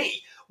football than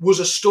me, was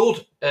a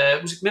stud.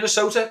 Was it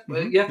Minnesota?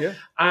 Yeah.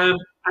 And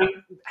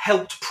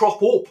helped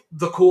prop up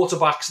the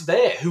quarterbacks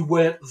there who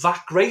weren't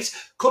that great.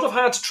 Could have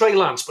had Trey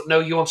Lance, but no,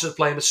 you wanted to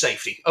play him as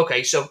safety.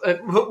 Okay, so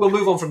we'll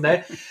move on from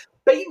there.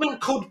 Bateman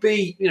could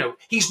be,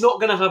 he's not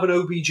going to have an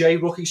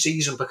OBJ rookie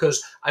season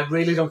because I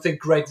really don't think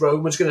Greg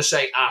Roman's going to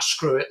say,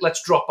 screw it,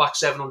 let's drop back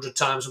 700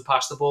 times and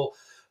pass the ball.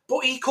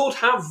 But he could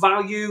have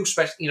value,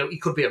 especially, he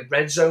could be a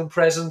red zone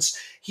presence.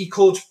 He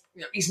could,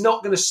 he's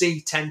not going to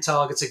see 10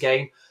 targets a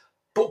game,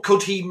 but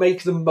could he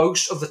make the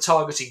most of the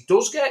targets he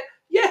does get?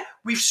 Yeah,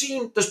 we've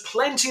seen there's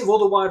plenty of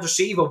other wide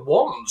receiver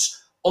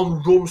ones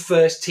on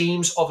run-first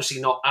teams, obviously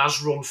not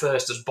as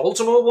run-first as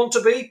Baltimore want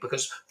to be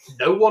because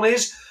no one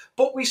is.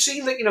 But we've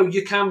seen that,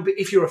 you can be,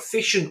 if you're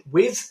efficient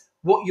with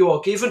what you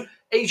are given.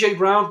 A.J.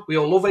 Brown, we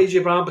all love A.J.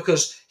 Brown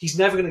because he's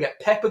never going to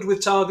get peppered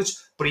with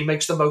targets, but he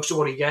makes the most of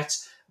what he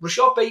gets.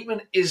 Rashad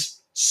Bateman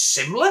is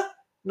similar,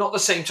 not the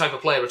same type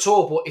of player at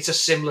all, but it's a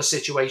similar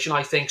situation,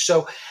 I think.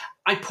 So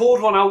I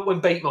poured one out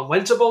when Bateman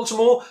went to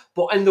Baltimore,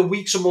 but in the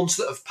weeks and months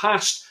that have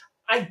passed,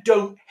 I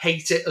don't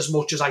hate it as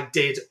much as I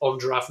did on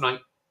draft night.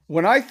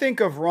 When I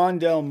think of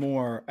Rondale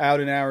Moore out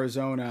in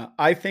Arizona,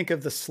 I think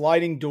of the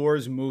Sliding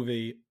Doors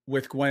movie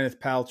with Gwyneth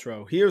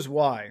Paltrow. Here's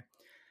why.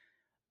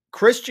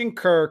 Christian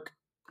Kirk,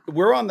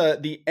 we're on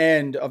the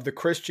end of the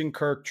Christian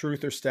Kirk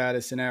truther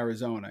status in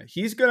Arizona.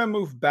 He's going to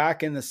move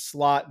back in the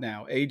slot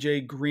now.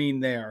 AJ Green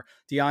there,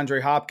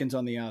 DeAndre Hopkins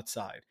on the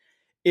outside.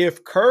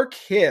 If Kirk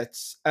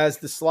hits as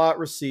the slot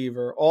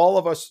receiver, all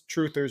of us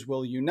truthers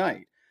will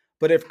unite.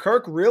 But if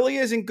Kirk really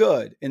isn't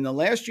good in the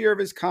last year of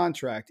his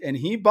contract and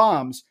he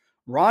bombs,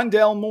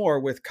 Rondale Moore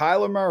with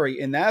Kyler Murray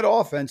in that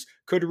offense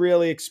could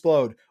really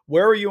explode.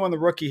 Where are you on the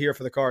rookie here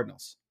for the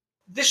Cardinals?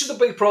 This is the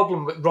big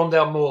problem with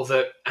Rondale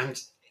Moore, and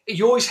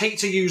you always hate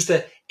to use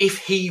the if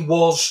he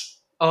was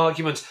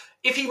argument.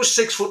 If he was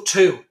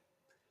 6'2",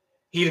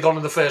 he'd have gone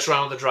in the first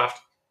round of the draft.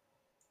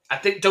 I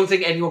don't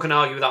think anyone can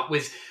argue that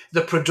with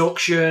the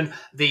production,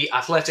 the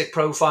athletic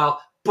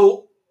profile.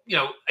 But,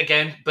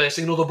 again,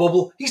 bursting another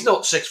bubble, he's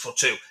not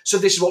 6'2". So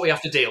this is what we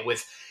have to deal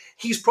with.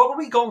 He's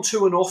probably gone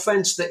to an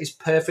offense that is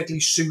perfectly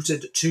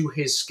suited to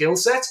his skill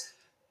set.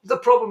 The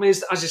problem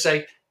is, as I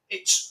say,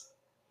 it's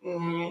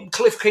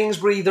Cliff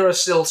Kingsbury. There are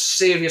still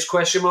serious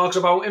question marks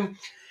about him.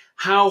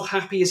 How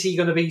happy is he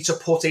going to be to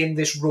put in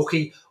this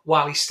rookie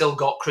while he's still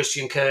got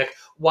Christian Kirk,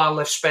 while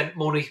they've set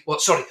money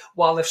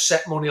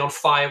on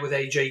fire with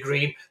AJ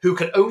Green, who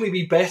can only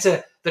be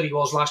better than he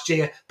was last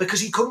year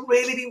because he couldn't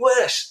really be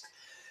worse.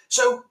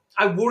 So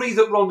I worry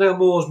that Rondale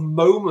Moore's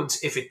moment,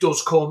 if it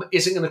does come,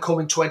 isn't going to come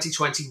in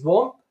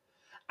 2021,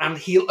 and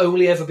he'll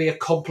only ever be a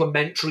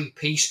complementary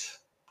piece.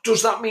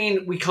 Does that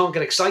mean we can't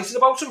get excited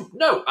about him?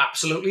 No,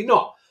 absolutely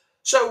not.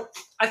 So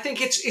I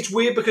think it's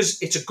weird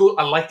because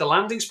I like the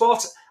landing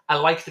spot. I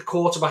like the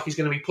quarterback he's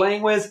going to be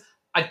playing with.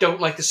 I don't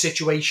like the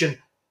situation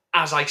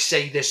as I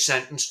say this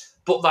sentence,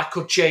 but that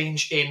could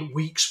change in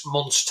weeks,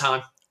 months'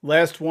 time.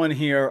 Last one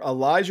here.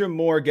 Elijah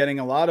Moore getting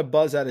a lot of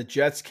buzz out of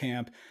Jets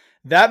camp.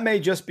 That may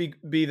just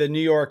be the New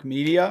York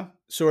media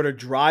sort of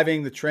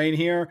driving the train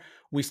here.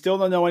 We still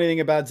don't know anything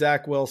about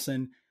Zach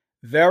Wilson.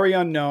 Very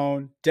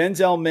unknown.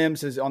 Denzel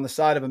Mims is on the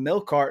side of a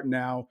milk carton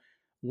now.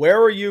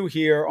 Where are you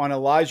here on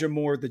Elijah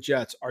Moore, the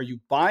Jets? Are you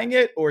buying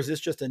it, or is this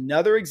just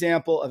another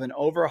example of an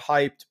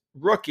overhyped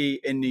rookie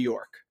in New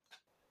York?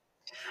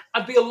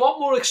 I'd be a lot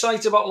more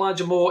excited about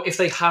Elijah Moore if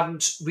they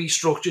hadn't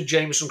restructured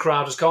Jamison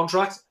Crowder's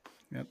contract.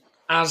 Yep.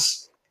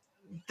 As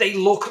it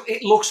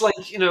looks like,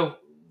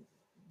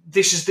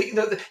 this is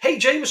hey,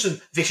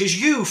 Jamison, this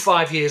is you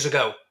 5 years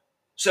ago.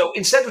 So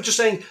instead of just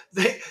saying,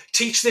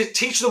 teach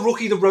the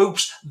rookie the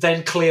ropes,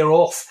 then clear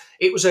off,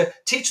 it was a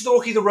teach the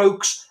rookie the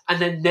ropes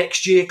and then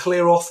next year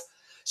clear off.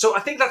 So I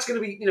think that's going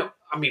to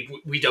be,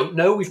 we don't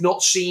know. We've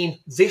not seen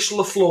this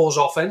LaFleur's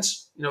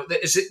offense.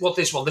 Is it what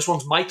this one? This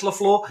one's Mike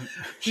LaFleur.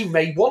 He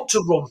may want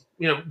to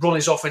run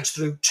his offense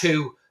through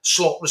two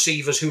slot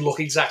receivers who look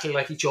exactly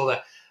like each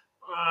other.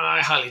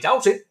 I highly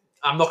doubt it.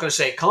 I'm not going to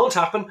say it can't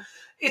happen.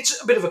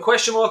 It's a bit of a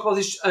question mark about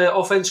this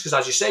offense because,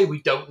 as you say,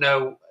 we don't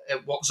know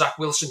what Zach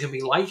Wilson can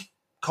be like.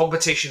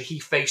 Competition he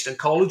faced in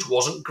college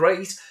wasn't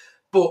great,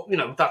 but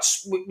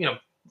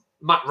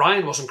Matt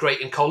Ryan wasn't great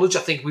in college.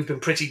 I think we've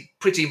been pretty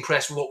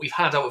impressed with what we've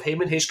had out of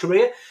him in his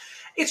career.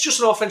 It's just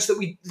an offense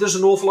that there's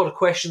an awful lot of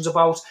questions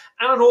about,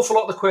 and an awful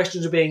lot of the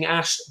questions are being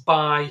asked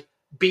by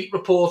beat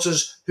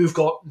reporters who've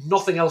got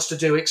nothing else to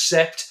do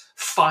except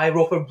fire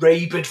up a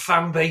rabid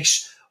fan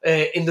base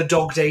in the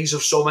dog days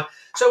of summer.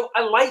 So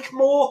I like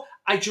Moore.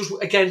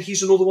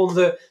 He's another one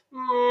that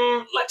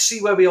let's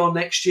see where we are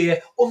next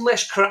year,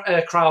 unless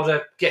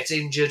Crowder gets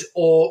injured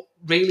or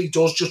really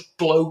does just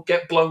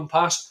get blown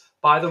past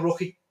by the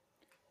rookie.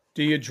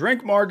 Do you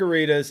drink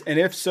margaritas, and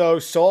if so,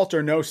 salt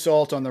or no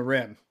salt on the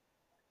rim?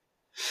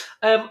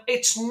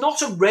 It's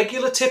not a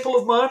regular tipple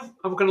of mine.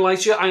 I'm going to lie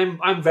to you.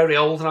 I'm very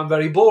old and I'm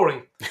very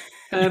boring.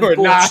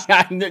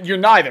 You're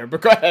neither,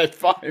 but go ahead,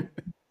 fine.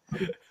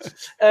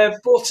 But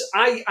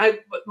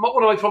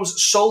one of my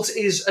problems, salt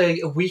is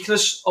a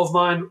weakness of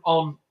mine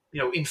on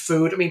in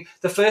food. I mean,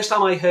 the first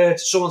time I heard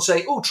someone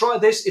say, "Oh, try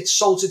this, it's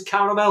salted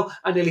caramel,"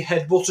 I nearly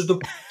headbutted them,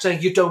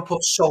 saying, "You don't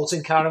put salt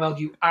in caramel,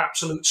 you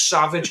absolute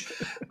savage."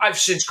 I've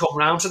since come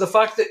round to the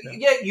fact that,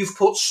 you've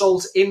put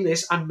salt in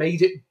this and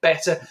made it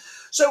better.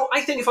 So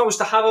I think if I was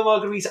to have a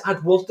margarita,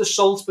 I'd want the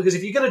salt, because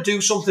if you're going to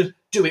do something,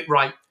 do it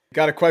right.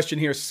 Got a question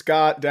here.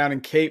 Scott down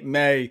in Cape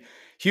May,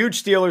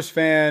 huge Steelers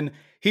fan.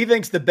 He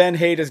thinks the Ben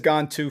Haight has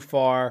gone too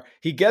far.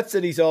 He gets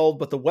that he's old,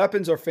 but the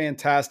weapons are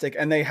fantastic,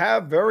 and they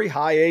have very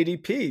high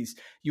ADPs.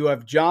 You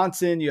have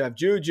Johnson, you have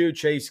Juju,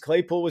 Chase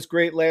Claypool was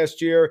great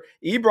last year.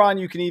 Ebron,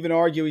 you can even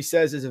argue, he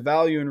says, is a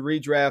value in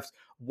redraft.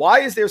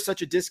 Why is there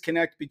such a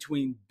disconnect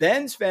between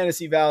Ben's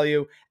fantasy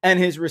value and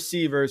his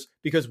receivers?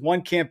 Because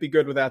one can't be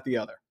good without the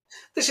other.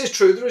 This is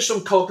true. There is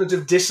some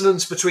cognitive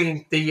dissonance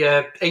between the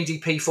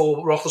ADP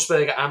for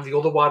Roethlisberger and the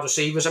other wide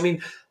receivers. I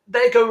mean,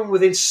 they're going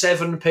within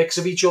 7 picks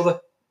of each other.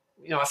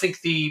 I think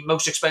the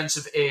most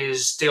expensive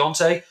is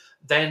Deontay,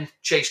 then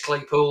Chase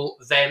Claypool,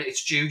 then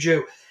it's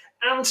Juju.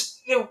 And,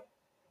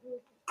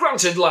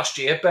 granted, last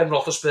year, Ben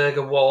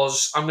Roethlisberger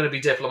was, I'm going to be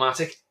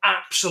diplomatic,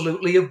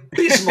 absolutely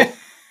abysmal.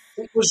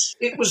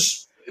 It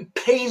was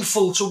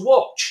painful to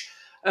watch.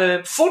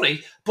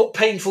 Funny, but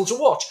painful to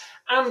watch.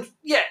 And,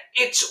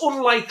 it's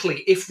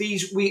unlikely if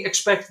we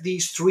expect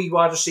these 3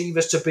 wide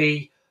receivers to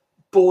be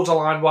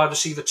borderline wide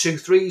receiver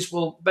 2-3s.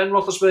 Well, Ben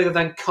Roethlisberger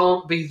then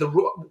can't be the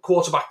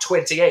quarterback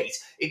 28.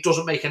 It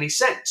doesn't make any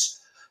sense.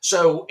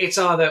 So it's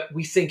either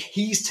we think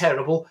he's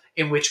terrible,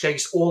 in which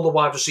case all the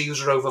wide receivers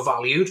are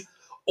overvalued,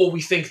 or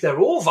we think they're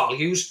all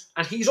values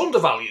and he's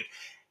undervalued.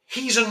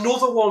 He's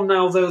another one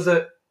now, though,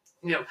 that,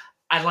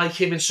 I like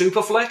him in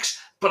Superflex,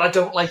 but I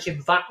don't like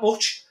him that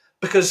much,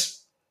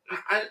 because,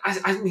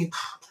 I mean,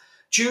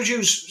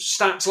 Juju's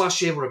stats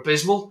last year were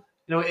abysmal.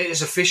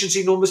 His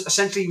efficiency numbers,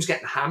 essentially he was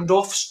getting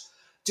handoffs.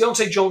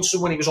 Deontay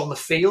Johnson, when he was on the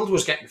field,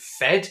 was getting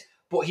fed,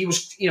 but he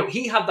was,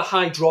 he had the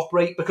high drop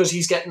rate because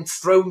he's getting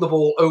thrown the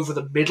ball over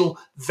the middle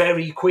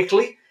very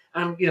quickly.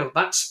 And,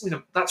 that's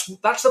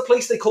the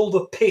place they call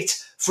the pit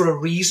for a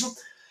reason.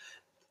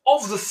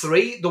 Of the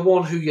 3, the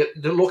one who you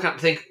look at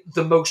and think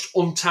the most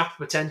untapped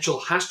potential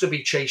has to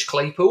be Chase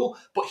Claypool,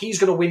 but he's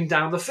going to win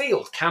down the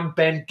field. Can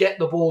Ben get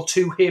the ball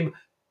to him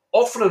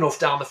often enough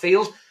down the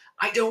field?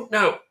 I don't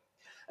know.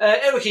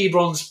 Eric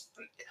Ebron's,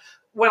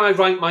 when I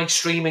write my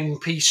streaming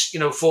piece,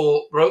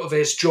 for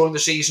RotoViz during the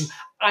season,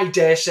 I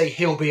dare say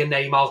he'll be a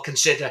name I'll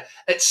consider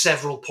at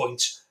several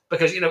points,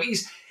 because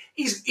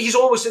he's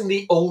almost in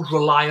the old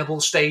reliable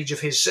stage of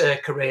his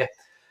career.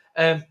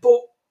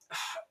 But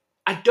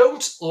I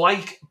don't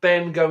like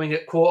Ben going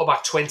at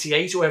quarterback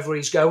 28, whoever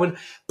he's going,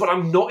 but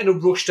I'm not in a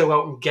rush to go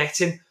out and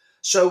get him.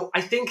 So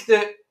I think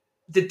that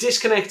the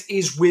disconnect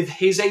is with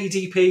his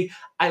ADP.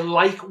 I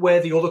like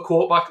where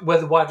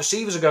the wide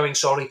receivers are going,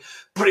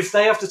 but if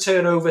they have to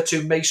turn over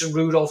to Mason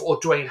Rudolph or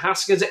Dwayne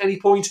Haskins at any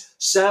point,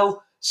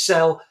 sell,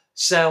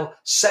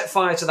 set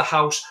fire to the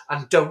house,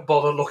 and don't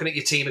bother looking at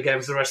your team again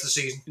for the rest of the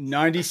season.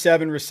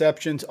 97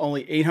 receptions,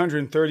 only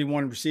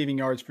 831 receiving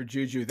yards for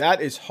Juju.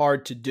 That is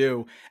hard to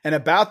do. And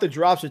about the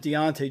drops with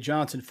Deontay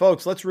Johnson,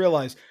 folks, let's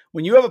realize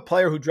when you have a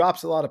player who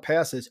drops a lot of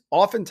passes,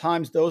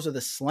 oftentimes those are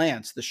the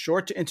slants, the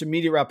short to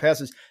intermediate route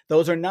passes.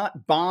 Those are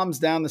not bombs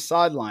down the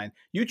sideline.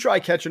 You try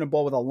catching a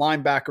ball with a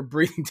linebacker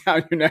breathing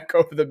down your neck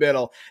over the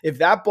middle. If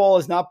that ball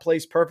is not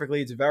placed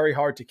perfectly, it's very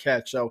hard to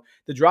catch. So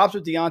the drops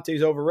with Deontay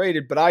is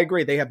overrated, but I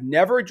agree. They have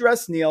never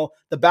addressed, Neil,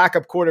 the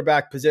backup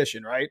quarterback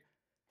position, right?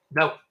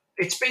 No,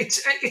 it's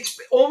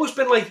almost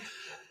been like,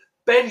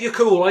 Ben, you're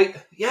cool, right?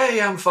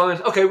 Yeah, I'm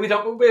fine. Okay,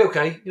 we'll be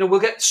okay.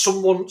 We'll get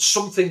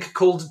something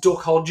called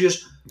Duck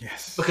Hodges.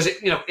 Yes. Because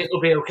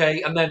it'll be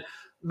okay. And then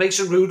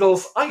Mason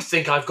Rudolph, I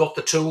think I've got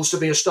the tools to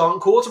be a starting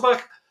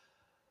quarterback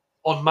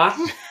on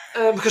Madden.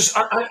 Because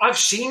I've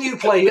seen you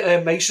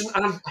play Mason,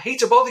 and I hate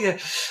to bother you.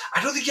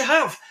 I don't think you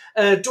have.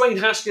 Dwayne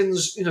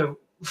Haskins,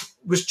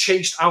 was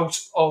chased out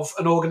of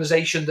an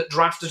organization that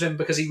drafted him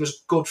because he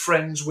was good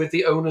friends with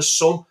the owner's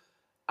son.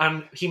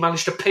 And he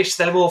managed to piss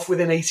them off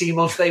within 18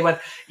 months. They went,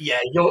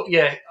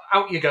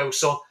 out you go,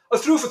 son. I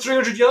threw for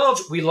 300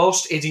 yards. We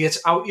lost, idiot.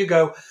 Out you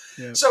go.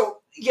 Yeah. So,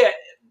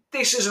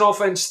 this is an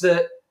offense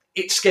that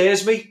it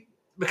scares me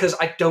because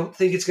I don't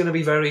think it's going to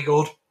be very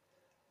good.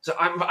 So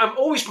I'm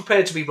always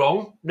prepared to be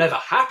wrong. Never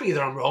happy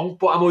that I'm wrong,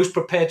 but I'm always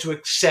prepared to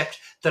accept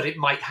that it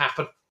might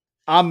happen.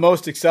 I'm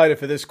most excited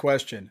for this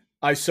question.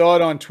 I saw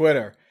it on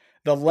Twitter.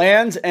 The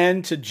Land's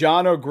End to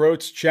John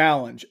O'Groats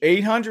Challenge.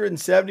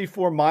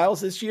 874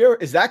 miles this year.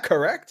 Is that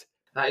correct?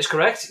 That is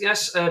correct,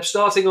 yes.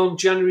 Starting on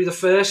January the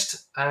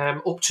 1st,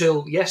 up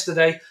till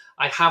yesterday,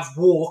 I have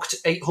walked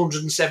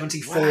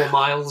 874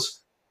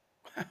 miles.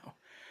 Wow.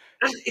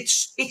 And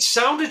it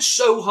sounded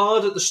so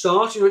hard at the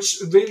start. It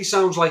really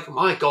sounds like,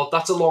 my God,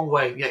 that's a long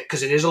way. Yeah,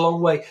 because it is a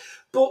long way.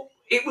 But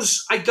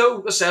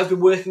I've been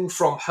working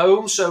from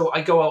home, so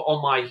I go out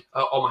on my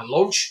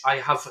lunch. I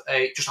have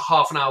just a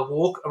half an hour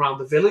walk around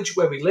the village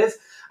where we live,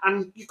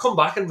 and you come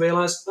back and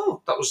realise, that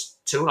was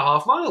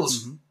 2.5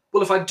 miles. Mm-hmm.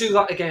 Well, if I do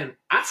that again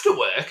after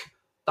work,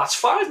 that's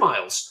 5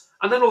 miles.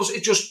 And then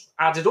it just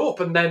added up.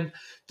 And then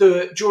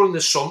during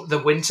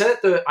the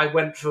winter, I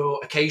went for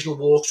occasional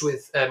walks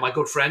with my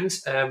good friend,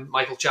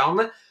 Michael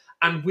Challoner,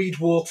 and we'd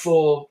walk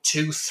for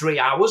 2-3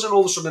 hours, and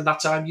all of a sudden in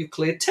that time you've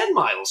cleared 10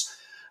 miles.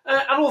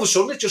 And all of a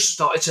sudden it just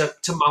started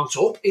to mount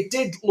up. It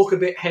did look a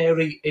bit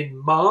hairy in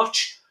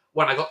March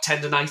when I got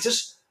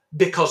tendinitis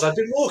because I'd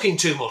been walking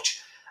too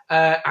much.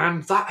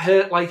 And that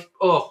hurt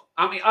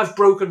I've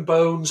broken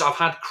bones, I've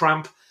had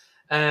cramp,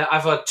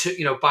 I've had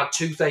bad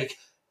toothache.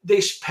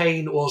 This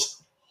pain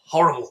was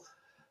horrible.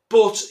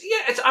 But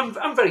yeah,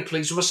 I'm very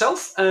pleased with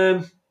myself.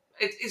 I'd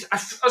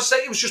say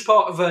it was just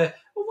part of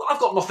I've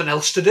got nothing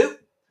else to do.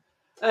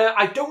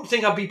 I don't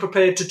think I'd be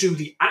prepared to do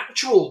the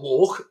actual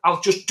walk.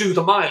 I'll just do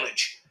the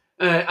mileage.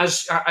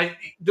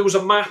 There was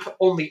a map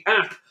on the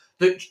app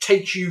that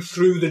takes you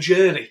through the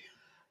journey.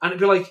 And it'd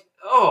be like,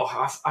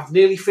 I've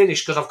nearly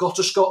finished because I've got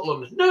to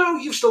Scotland. No,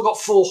 you've still got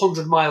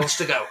 400 miles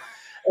to go.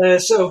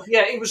 So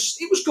yeah, it was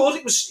good.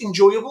 It was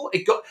enjoyable.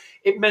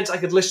 It meant I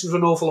could listen to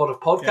an awful lot of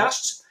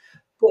podcasts. Yeah.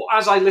 But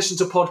as I listened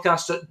to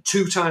podcasts at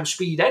 2 times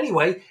speed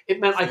anyway, it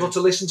meant I got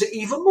to listen to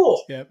even more.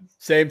 Yep,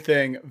 same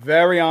thing.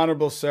 Very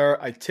honorable, sir.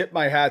 I tip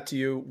my hat to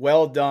you.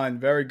 Well done.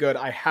 Very good.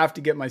 I have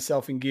to get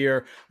myself in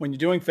gear. When you're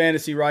doing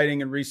fantasy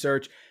writing and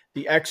research,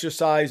 the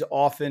exercise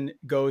often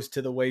goes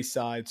to the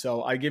wayside.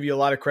 So I give you a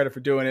lot of credit for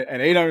doing it.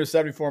 And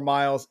 874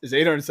 miles is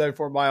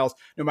 874 miles,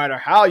 no matter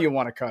how you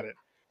want to cut it.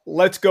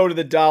 Let's go to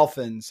the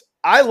Dolphins.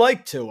 I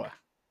like Tua.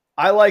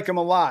 I like him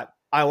a lot.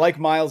 I like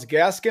Myles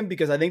Gaskin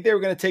because I think they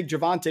were going to take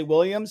Javonte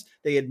Williams.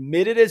 They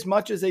admitted as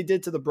much as they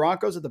did to the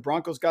Broncos that the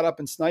Broncos got up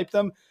and sniped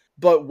them.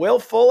 But Will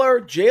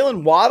Fuller,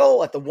 Jalen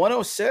Waddle at the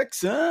 106.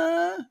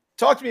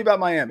 Talk to me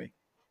about Miami.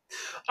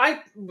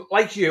 I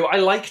like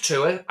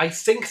Tua. I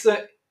think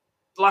that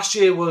last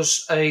year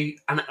was an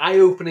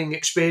eye-opening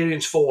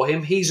experience for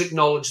him. He's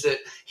acknowledged that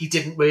he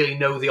didn't really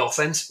know the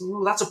offense.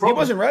 That's a problem. He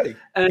wasn't ready.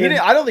 I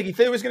don't think he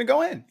thought he was going to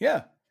go in.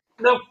 Yeah.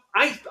 No,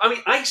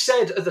 I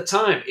said at the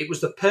time it was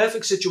the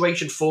perfect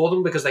situation for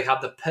them because they had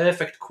the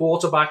perfect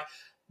quarterback.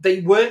 They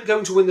weren't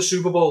going to win the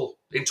Super Bowl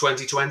in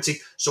 2020,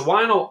 so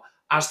why not,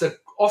 as the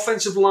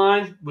offensive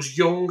line was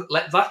young,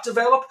 let that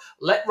develop,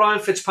 let Ryan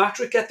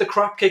Fitzpatrick get the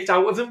crap kicked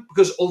out of him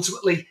because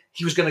ultimately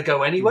he was going to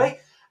go anyway.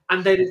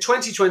 And then in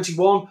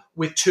 2021,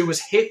 with Tua's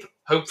hip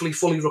hopefully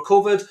fully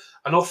recovered,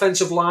 an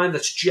offensive line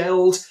that's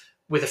gelled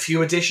with a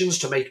few additions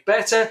to make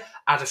better,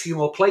 add a few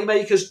more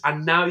playmakers,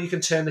 and now you can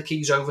turn the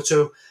keys over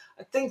to him.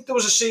 I think there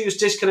was a serious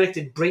disconnect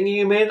in bringing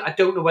him in. I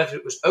don't know whether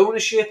it was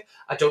ownership.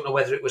 I don't know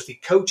whether it was the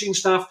coaching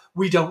staff.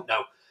 We don't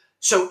know.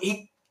 So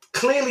he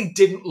clearly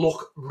didn't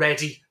look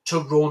ready to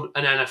run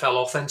an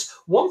NFL offense.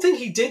 One thing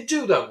he did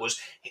do, though, was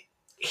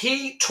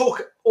he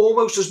took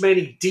almost as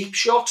many deep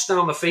shots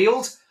down the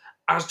field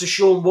as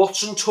Deshaun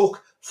Watson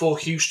took for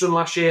Houston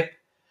last year.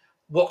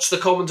 What's the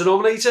common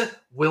denominator?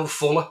 Will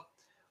Fuller.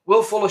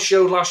 Will Fuller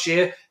showed last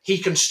year he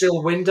can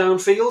still win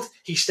downfield.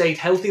 He stayed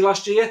healthy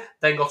last year,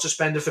 then got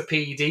suspended for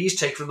PEDs.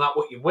 Take from that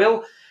what you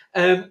will.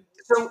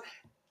 So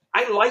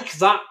I like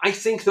that. I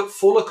think that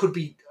Fuller could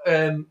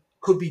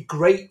be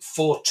great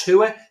for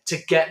Tua to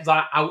get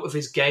that out of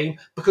his game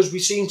because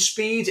we've seen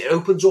speed. It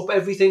opens up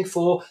everything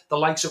for the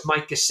likes of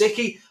Mike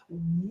Gesicki.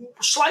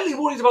 Slightly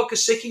worried about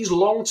Gesicki's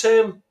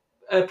long-term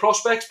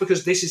prospects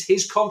because this is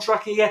his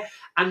contract year.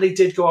 And they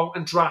did go out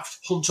and draft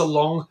Hunter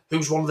Long,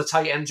 who's one of the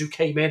tight ends who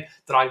came in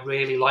that I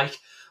really like.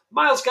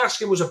 Myles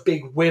Gaskin was a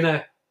big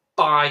winner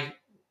by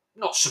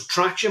not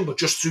subtraction, but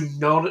just through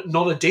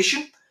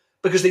non-addition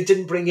because they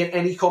didn't bring in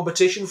any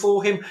competition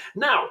for him.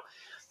 Now,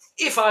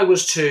 if I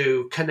was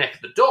to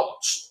connect the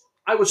dots,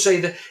 I would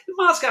say that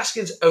Myles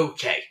Gaskin's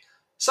okay.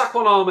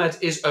 Saquon Ahmed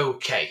is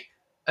okay.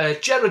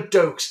 Jared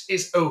Dokes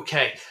is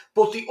okay.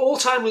 But the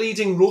all-time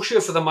leading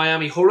rusher for the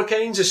Miami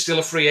Hurricanes is still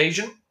a free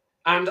agent.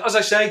 And as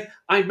I say,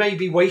 I may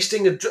be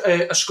wasting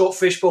a Scott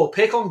Fishbowl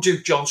pick on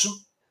Duke Johnson.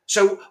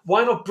 So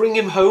why not bring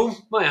him home,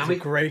 Miami?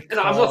 It's a great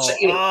call. I'm not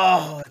saying,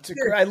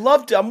 I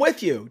loved it. I'm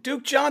with you.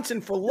 Duke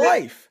Johnson for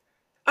life.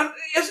 And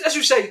as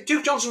you say,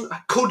 Duke Johnson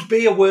could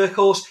be a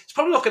workhorse. It's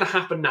probably not going to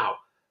happen now.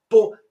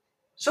 But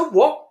so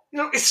what?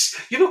 You're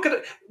not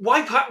going to.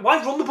 Why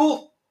run the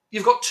ball?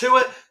 You've got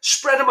Tua,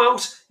 spread them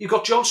out. You've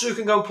got Johnson who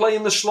can go and play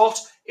in the slot.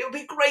 It'll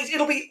be great.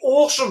 It'll be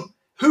awesome.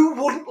 Who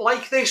wouldn't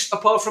like this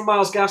apart from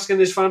Myles Gaskin and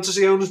his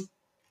fantasy owners?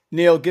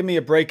 Neil, give me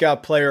a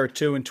breakout player or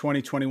two in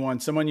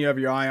 2021. Someone you have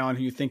your eye on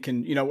who you think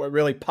can,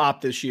 really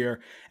pop this year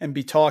and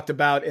be talked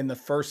about in the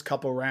first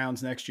couple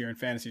rounds next year in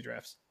fantasy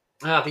drafts.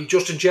 The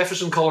Justin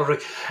Jefferson collar.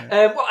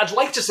 Well, I'd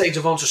like to say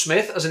Devonta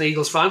Smith as an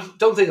Eagles fan.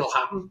 Don't think it'll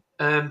happen,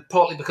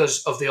 partly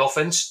because of the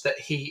offense that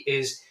he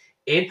is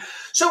in.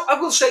 So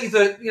I will say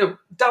that,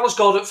 Dallas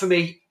Goedert for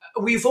me,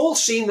 we've all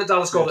seen that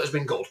Dallas Goedert has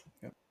been good.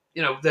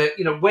 Yeah.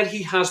 When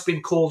he has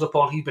been called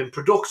upon, he's been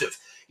productive.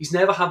 He's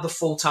never had the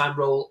full-time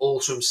role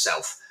all to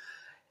himself.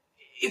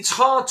 It's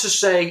hard to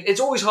say. It's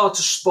always hard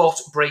to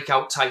spot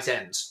breakout tight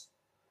ends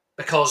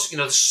because,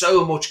 there's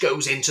so much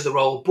goes into the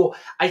role. But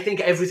I think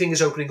everything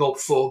is opening up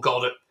for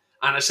Goddard.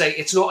 And I say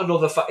it's not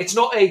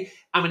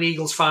I'm an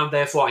Eagles fan,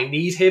 therefore I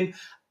need him.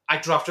 I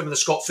drafted him in the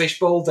Scott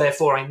Fishbowl,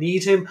 therefore I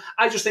need him.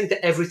 I just think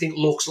that everything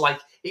looks like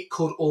it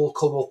could all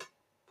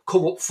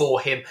come up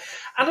for him.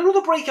 And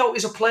another breakout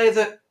is a player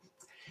that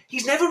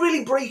he's never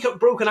really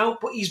broken out,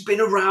 but he's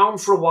been around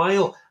for a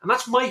while, and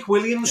that's Mike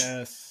Williams.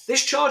 Yes.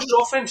 This Chargers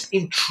offense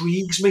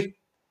intrigues me.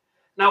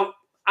 Now,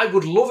 I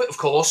would love it, of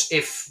course,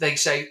 if they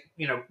say,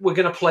 we're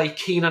going to play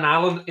Keenan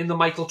Allen in the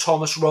Michael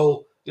Thomas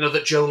role,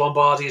 that Joe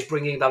Lombardi is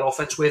bringing that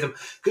offense with him.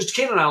 Because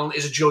Keenan Allen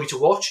is a joy to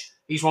watch.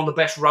 He's one of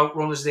the best route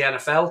runners in the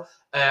NFL.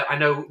 I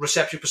know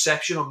Reception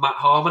Perception on Matt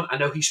Harmon. I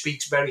know he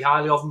speaks very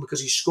highly of him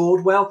because he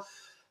scored well.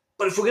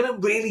 But if we're going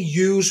to really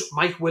use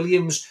Mike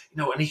Williams,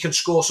 and he can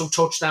score some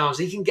touchdowns,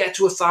 he can get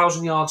to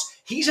 1,000 yards,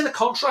 he's in a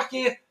contract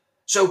year.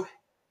 So,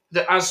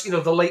 as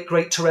the late,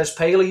 great Therese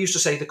Paylor used to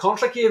say, the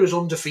contract year is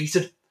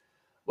undefeated.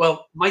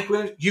 Well, Mike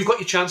Williams, you've got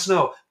your chance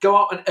now. Go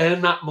out and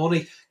earn that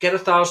money. Get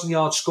 1,000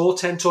 yards, score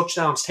 10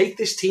 touchdowns. Take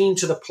this team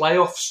to the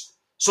playoffs.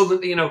 Something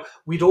that,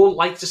 we'd all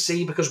like to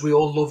see because we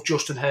all love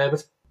Justin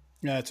Herbert.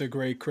 Yeah, it's a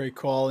great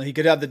call. He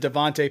could have the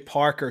Devontae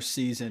Parker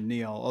season,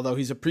 Neil, although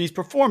he's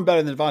performed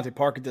better than Devontae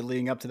Parker did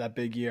leading up to that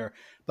big year.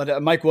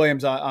 But Mike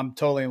Williams, I'm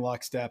totally in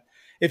lockstep.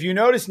 If you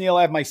notice, Neil,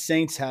 I have my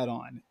Saints hat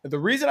on. The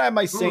reason I have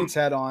my Saints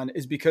hat on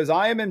is because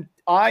I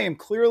am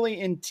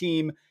clearly in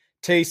team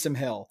Taysom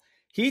Hill.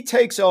 He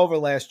takes over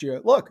last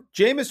year. Look,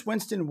 Jameis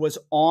Winston was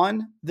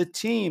on the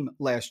team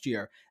last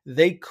year.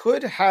 They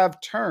could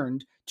have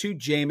turned to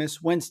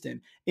Jameis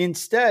Winston.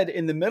 Instead,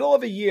 in the middle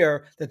of a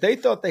year that they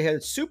thought they had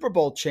a Super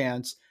Bowl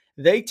chance,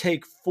 they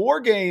take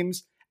 4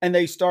 games and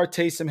they start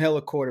Taysom Hill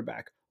at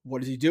quarterback. What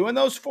does he do in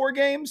those 4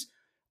 games?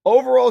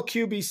 Overall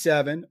QB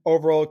 7,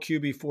 overall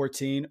QB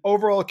 14,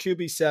 overall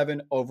QB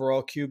 7,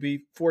 overall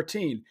QB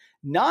 14.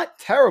 Not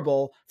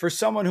terrible for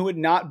someone who had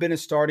not been a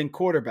starting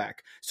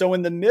quarterback. So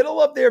in the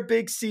middle of their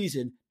big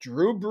season,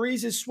 Drew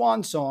Brees'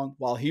 swan song,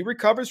 while he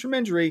recovers from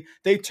injury,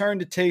 they turn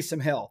to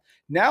Taysom Hill.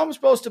 Now I'm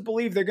supposed to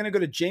believe they're going to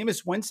go to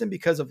Jameis Winston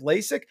because of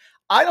LASIK.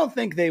 I don't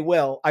think they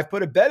will. I've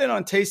put a bet in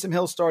on Taysom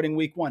Hill starting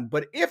week 1.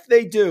 But if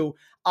they do,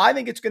 I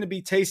think it's going to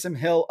be Taysom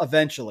Hill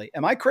eventually.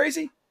 Am I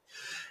crazy?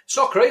 It's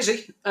not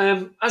crazy.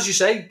 As you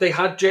say, they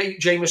had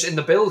Jameis in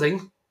the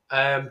building,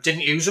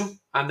 didn't use him,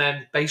 and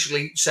then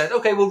basically said,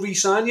 okay, we'll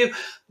re-sign you.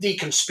 The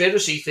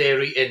conspiracy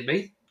theory in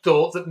me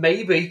thought that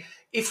maybe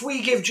if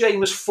we give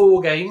Jameis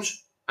 4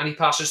 games and he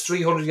passes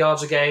 300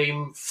 yards a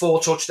game,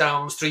 4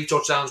 touchdowns, 3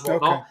 touchdowns,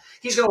 whatnot,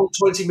 he's going to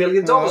want $20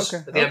 million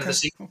at the end of the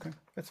season. Okay,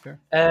 that's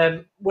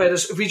fair.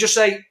 Whereas if we just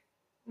say,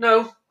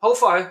 no, hold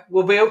fire,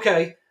 we'll be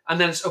okay,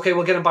 and then it's okay,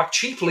 we'll get him back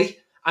cheaply,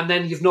 and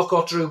then you've not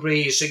got Drew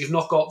Brees, so you've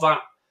not got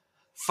that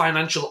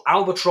financial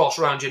albatross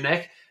around your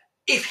neck.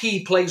 If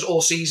he plays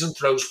all season,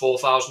 throws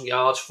 4,000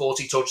 yards,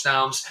 40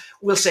 touchdowns,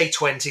 we'll say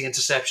 20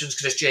 interceptions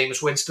because it's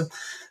Jameis Winston,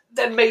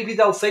 then maybe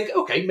they'll think,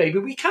 okay, maybe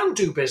we can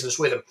do business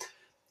with him.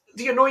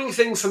 The annoying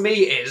thing for me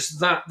is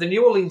that the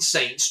New Orleans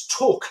Saints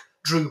took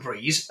Drew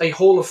Brees, a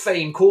Hall of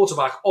Fame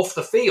quarterback, off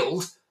the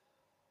field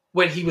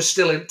when he was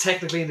still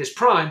technically in his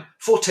prime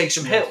for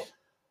Taysom Hill.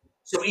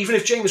 So even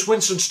if Jameis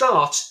Winston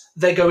starts,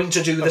 they're going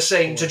to do the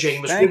same to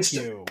Jameis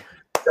Winston.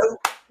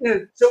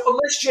 So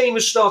unless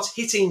Jameis starts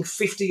hitting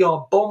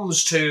 50-yard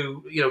bombs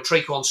to,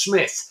 Traquan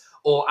Smith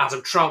or Adam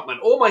Troutman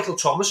or Michael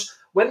Thomas,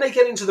 when they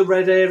get into the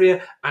red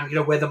area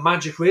and, where the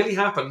magic really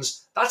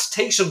happens, that's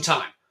Taysom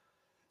time.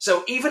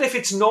 So even if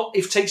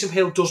Taysom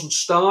Hill doesn't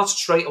start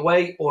straight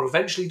away or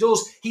eventually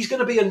does, he's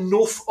going to be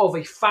enough of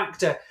a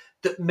factor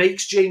that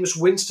makes Jameis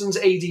Winston's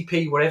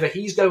ADP, wherever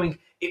he's going,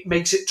 it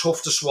makes it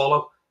tough to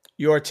swallow.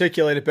 You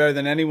articulate it better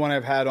than anyone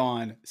I've had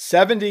on.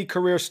 70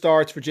 career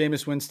starts for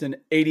Jameis Winston,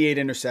 88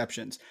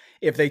 interceptions.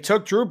 If they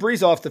took Drew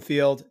Brees off the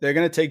field, they're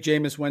going to take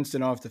Jameis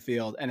Winston off the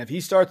field. And if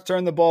he starts to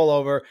turn the ball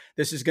over,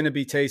 this is going to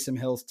be Taysom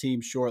Hill's team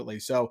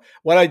shortly. So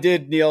what I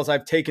did, Neil, is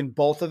I've taken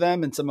both of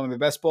them in some of my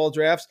best ball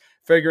drafts,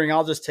 figuring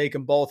I'll just take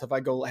them both if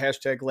I go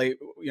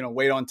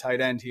wait on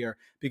tight end here,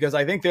 because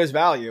I think there's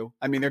value.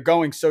 I mean, they're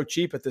going so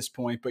cheap at this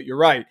point, but you're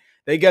right.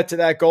 They get to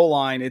that goal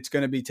line, it's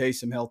going to be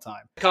Taysom Hill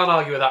time. Can't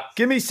argue with that.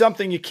 Give me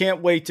something you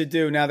can't wait to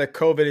do now that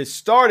COVID is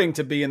starting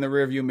to be in the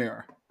rearview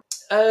mirror.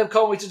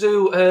 Can't wait to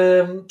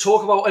do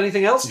talk about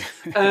anything else.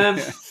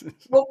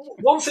 Well,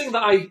 one thing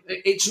that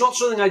it's not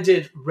something I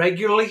did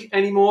regularly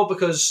anymore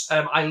because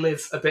I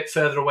live a bit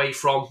further away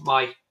from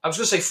I was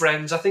going to say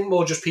friends, I think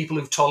more just people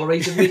who've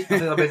tolerated me. I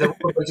think that'd be the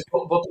way to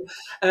put the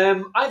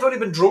button. I've only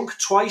been drunk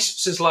twice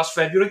since last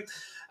February.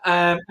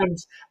 And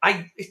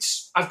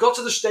I've got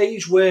to the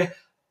stage where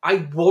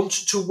I want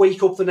to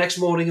wake up the next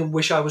morning and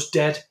wish I was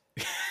dead.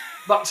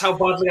 That's how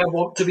badly I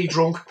want to be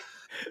drunk.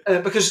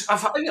 Because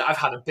I've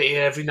had a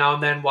beer every now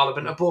and then while I've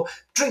been, but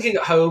drinking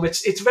at home,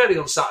 it's very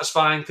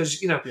unsatisfying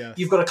because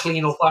you've got to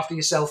clean up after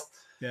yourself.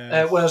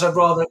 Whereas I'd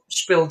rather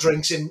spill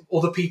drinks in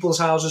other people's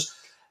houses.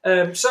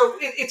 So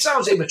it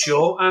sounds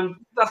immature, and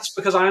that's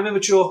because I am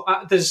immature.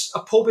 There's a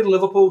pub in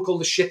Liverpool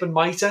called the Ship and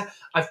Mitre.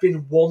 I've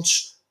been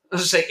once,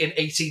 as I say, in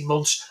 18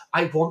 months.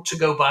 I want to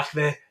go back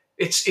there.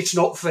 It's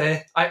not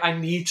fair. I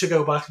need to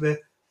go back there.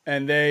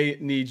 And they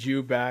need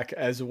you back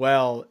as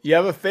well. You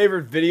have a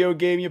favorite video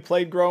game you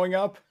played growing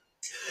up?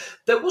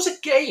 There was a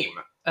game.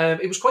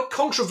 It was quite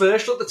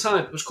controversial at the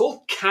time. It was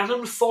called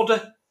Cannon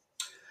Fodder.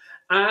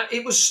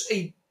 It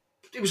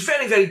was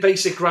very, very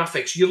basic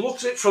graphics. You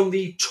looked at it from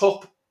the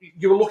top.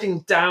 You were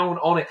looking down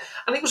on it,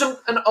 and it was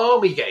an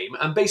army game.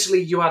 And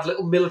basically, you had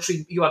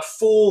you had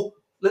 4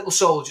 little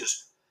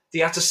soldiers they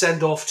had to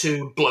send off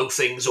to blow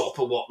things up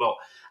or whatnot.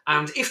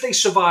 And if they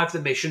survived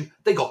the mission,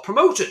 they got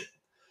promoted.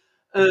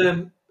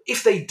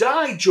 If they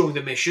died during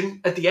the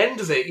mission, at the end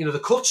of it, the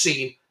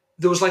cutscene,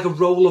 there was like a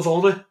roll of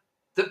honor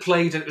that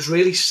played, and it was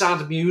really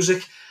sad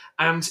music.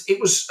 And it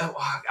was,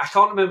 I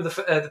can't remember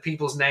the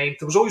people's name.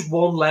 There was always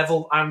one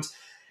level, and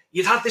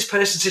you'd had this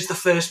person since the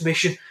first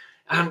mission,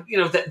 and,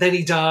 then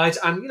he died,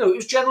 and, it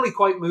was generally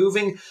quite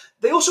moving.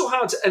 They also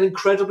had an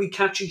incredibly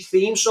catchy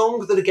theme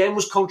song that, again,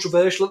 was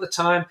controversial at the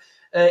time.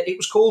 It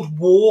was called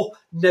War,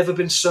 Never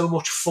Been So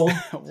Much Fun.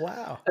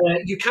 Wow.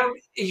 You can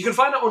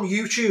find it on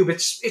YouTube.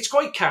 It's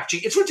quite catchy.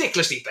 It's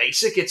ridiculously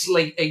basic. It's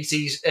late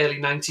 80s, early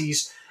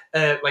 90s,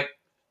 like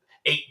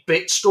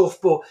 8-bit stuff,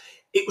 but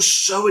it was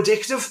so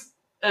addictive.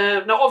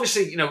 Now,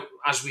 obviously,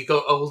 as we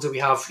go older, we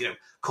have,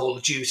 Call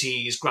of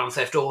Duties, Grand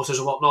Theft Autos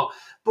and whatnot.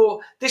 But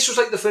this was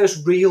like the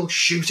first real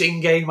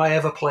shooting game I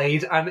ever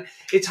played, and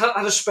it's had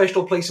a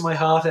special place in my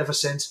heart ever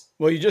since.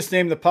 Well, you just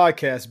named the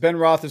podcast, Ben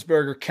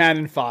Roethlisberger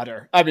Cannon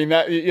Fodder. I mean,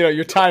 that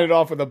you're tying it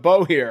off with a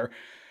bow here.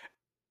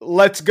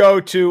 Let's go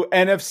to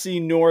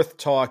NFC North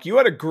talk. You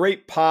had a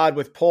great pod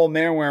with Paul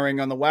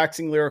Manwaring on the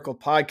Waxing Lyrical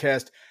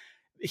podcast.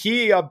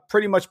 He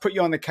pretty much put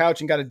you on the couch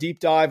and got a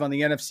deep dive on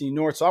the NFC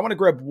North. So I want to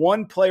grab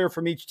one player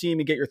from each team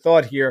and get your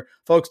thought here.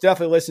 Folks,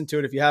 definitely listen to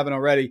it if you haven't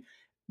already.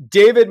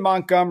 David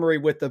Montgomery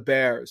with the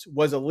Bears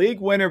was a league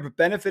winner, but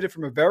benefited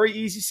from a very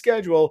easy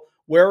schedule.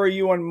 Where are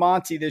you on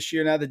Monty this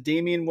year now that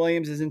Damian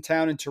Williams is in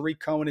town and Tariq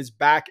Cohen is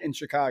back in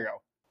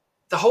Chicago?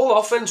 The whole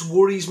offense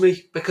worries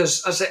me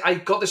because I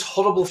got this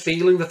horrible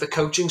feeling that the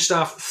coaching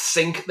staff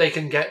think they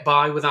can get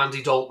by with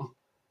Andy Dalton,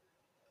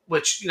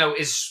 which,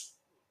 is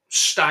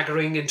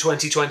staggering in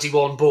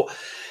 2021. But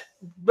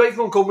David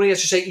Montgomery,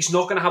 as you say, he's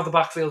not going to have the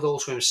backfield all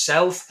to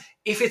himself.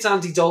 If it's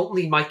Andy Dalton,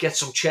 he might get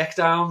some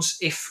checkdowns.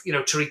 If,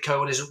 Tariq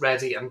Cohen isn't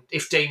ready, and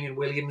if Damian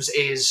Williams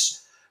is...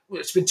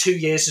 It's been 2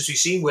 years since we've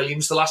seen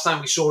Williams. The last time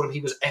we saw him,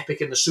 he was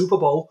epic in the Super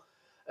Bowl.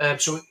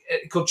 So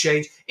it could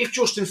change. If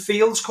Justin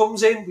Fields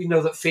comes in, we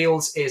know that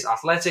Fields is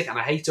athletic, and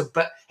I hate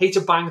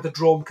to bang the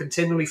drum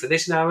continually for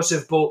this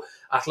narrative, but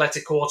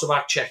athletic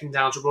quarterback checking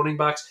down to running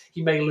backs,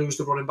 he may lose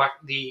the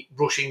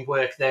rushing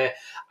work there.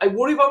 I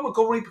worry about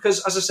Montgomery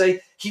because, as I say,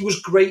 he was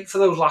great for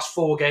those last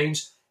 4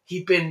 games.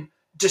 He'd been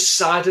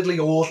decidedly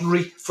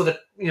ordinary for the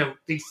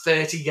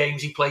 30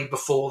 games he played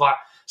before that.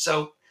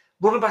 So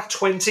running back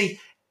 20,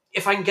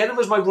 if I can get him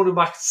as my running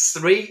back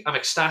 3, I'm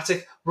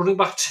ecstatic. Running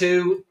back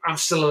 2, I'm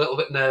still a little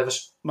bit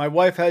nervous. My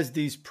wife has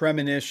these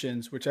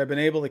premonitions, which I've been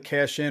able to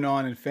cash in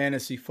on in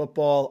fantasy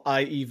football,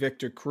 i.e.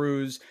 Victor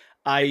Cruz,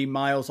 i.e.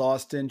 Miles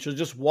Austin. She'll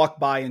just walk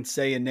by and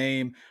say a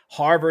name.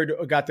 Harvard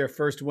got their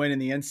first win in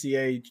the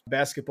NCAA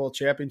basketball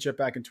championship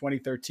back in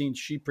 2013.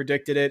 She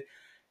predicted it.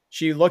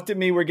 She looked at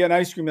me, we're getting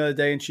ice cream the other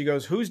day, and she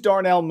goes, "Who's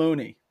Darnell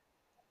Mooney?"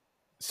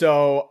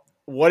 So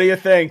what do you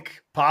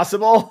think?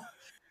 Possible?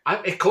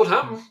 It could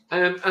happen.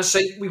 I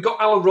say we've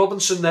got Allen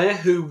Robinson there,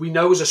 who we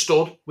know is a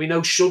stud. We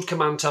know should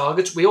command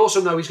targets. We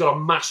also know he's got a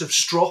massive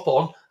strop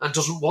on and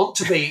doesn't want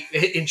to be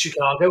in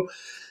Chicago.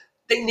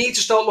 They need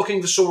to start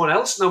looking for someone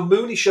else. Now,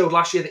 Mooney showed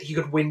last year that he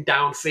could win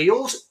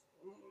downfield.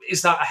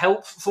 Is that a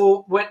help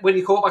for when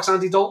your quarterback's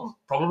Andy Dalton?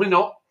 Probably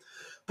not.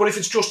 But if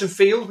it's Justin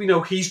Fields, we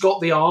know he's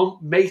got the arm,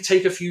 may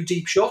take a few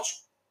deep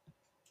shots.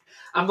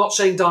 I'm not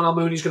saying Darnell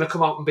Mooney's going to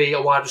come out and be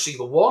a wide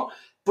receiver 1,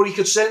 but he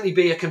could certainly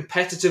be a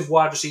competitive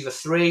wide receiver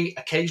 3,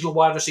 occasional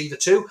wide receiver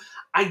 2.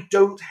 I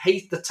don't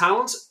hate the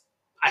talent.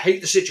 I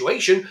hate the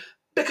situation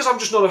because I'm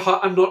just not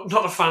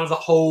a fan of the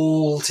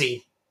whole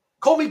team.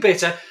 Call me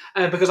bitter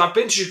because I've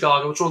been to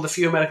Chicago. It's one of the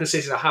few American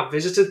cities I have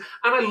visited,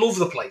 and I love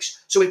the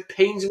place. So it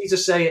pains me to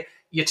say it.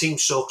 Your team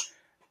sucks.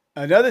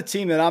 Another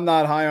team that I'm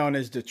not high on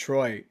is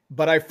Detroit,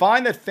 but I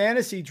find that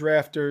fantasy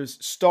drafters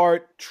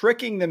start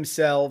tricking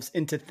themselves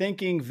into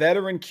thinking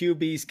veteran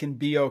QBs can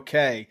be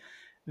okay.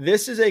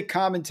 This is a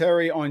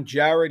commentary on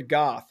Jared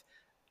Goff.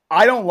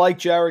 I don't like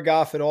Jared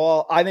Goff at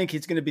all. I think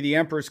he's going to be the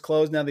emperor's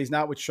clothes now that he's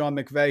not with Sean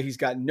McVay. He's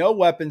got no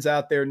weapons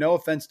out there. No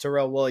offense to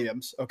Terrell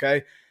Williams,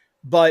 okay?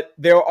 But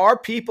there are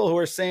people who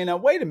are saying, now,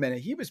 wait a minute,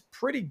 he was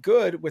pretty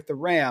good with the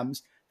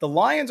Rams. The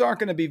Lions aren't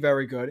going to be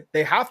very good.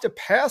 They have to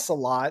pass a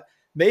lot.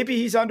 Maybe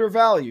he's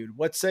undervalued.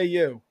 What say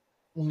you?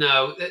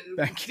 No.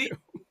 Thank you.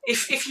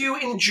 If you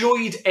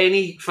enjoyed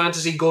any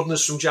fantasy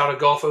goodness from Jared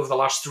Goff over the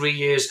last 3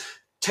 years,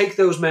 take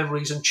those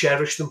memories and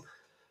cherish them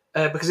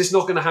because it's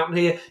not going to happen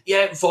here.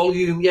 Yeah,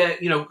 volume. Yeah,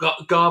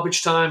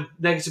 garbage time,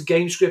 negative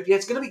game script. Yeah,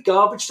 it's going to be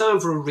garbage time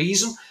for a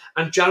reason,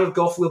 and Jared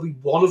Goff will be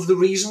one of the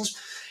reasons.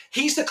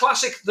 He's the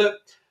classic that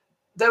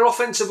their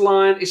offensive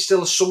line is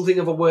still something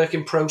of a work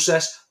in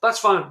process. That's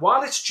fine.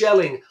 While it's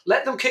gelling,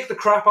 let them kick the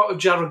crap out of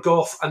Jared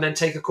Goff and then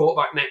take a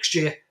quarterback next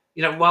year.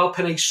 While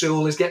Penei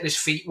Sewell is getting his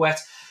feet wet.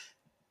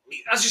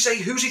 As you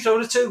say, who's he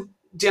throwing it to?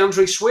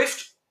 DeAndre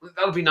Swift?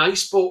 That'll be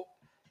nice, but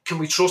can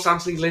we trust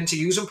Anthony Lynn to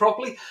use him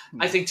properly?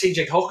 I think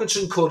TJ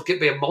Hawkinson could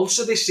be a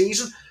monster this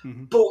season,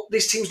 but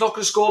this team's not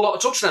going to score a lot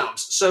of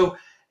touchdowns. So,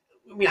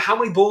 I mean, how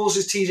many balls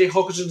is TJ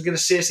Hawkinson going to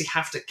seriously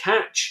have to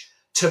catch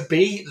to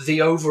be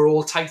the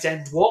overall tight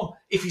end one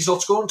if he's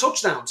not scoring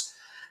touchdowns?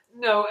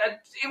 No,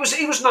 it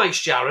was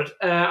nice, Jared.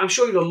 I'm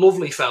sure you're a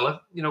lovely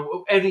fella.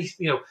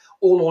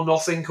 All or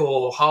nothing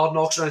or Hard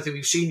Knocks or anything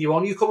we've seen you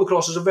on, you come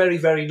across as a very,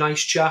 very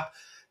nice chap.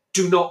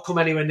 Do not come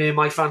anywhere near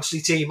my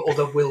fantasy team or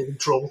there will be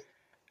trouble.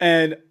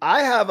 And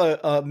I have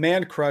a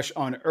man crush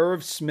on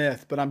Irv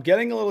Smith, but I'm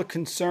getting a little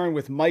concerned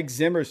with Mike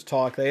Zimmer's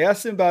talk. They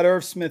asked him about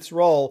Irv Smith's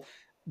role.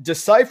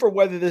 Decipher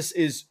whether this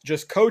is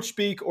just coach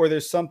speak or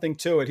there's something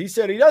to it. He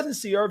said he doesn't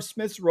see Irv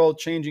Smith's role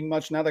changing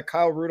much now that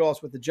Kyle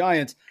Rudolph's with the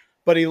Giants,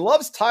 but he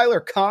loves Tyler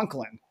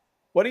Conklin.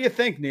 What do you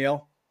think,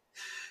 Neil?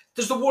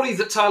 There's the worry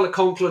that Tyler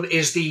Conklin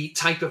is the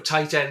type of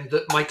tight end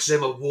that Mike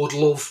Zimmer would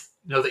love.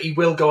 That he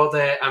will go out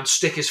there and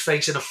stick his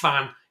face in a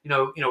fan.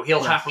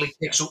 He'll happily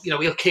kick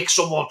he'll kick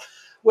someone.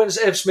 Whereas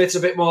Irv Smith's a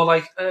bit more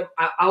like,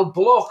 I'll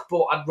block,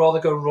 but I'd rather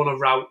go and run a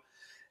route.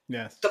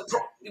 Yes.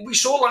 We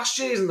saw last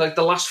year in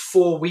the last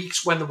 4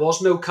 weeks when there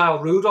was no Kyle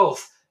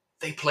Rudolph,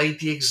 they played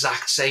the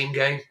exact same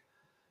game.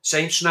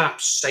 Same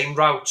snaps, same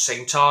routes,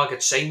 same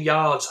targets, same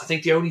yards. I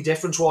think the only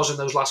difference was in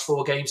those last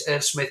 4 games,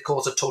 Irv Smith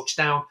caught a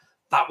touchdown.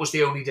 That was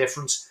the only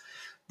difference.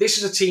 This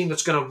is a team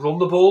that's going to run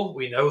the ball.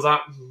 We know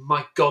that.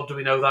 My God, do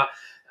we know that.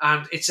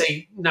 And it's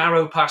a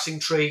narrow passing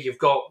tree. You've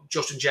got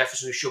Justin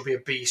Jefferson, who should be a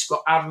beast. You've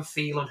got Adam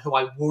Thielen, who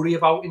I worry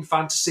about in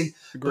fantasy.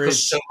 Agreed.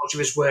 Because so much of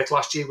his work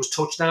last year was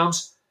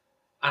touchdowns.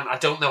 And I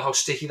don't know how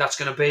sticky that's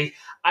going to be.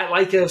 I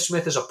like Irv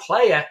Smith as a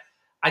player.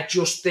 I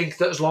just think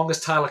that as long as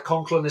Tyler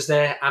Conklin is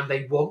there and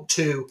they want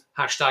to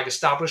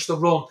 #establish the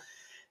run,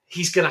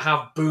 he's going to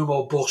have boom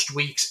or bust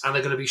weeks, and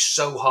they're going to be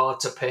so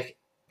hard to pick.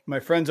 My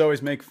friends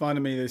always make fun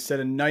of me. They said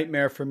a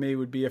nightmare for me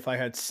would be if I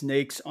had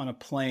snakes on a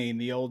plane,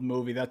 the old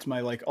movie. That's my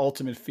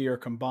ultimate fear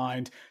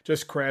combined.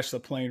 Just crash the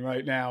plane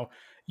right now.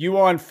 You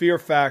on Fear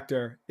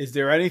Factor. Is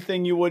there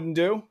anything you wouldn't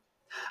do?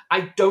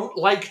 I don't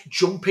like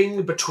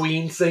jumping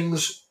between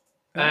things.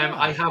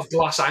 I have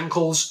glass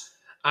ankles.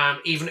 And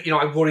even,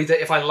 I worry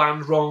that if I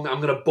land wrong,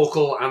 I'm going to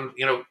buckle and,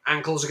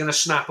 ankles are going to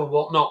snap and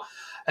whatnot.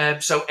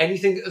 So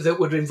anything that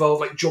would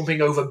involve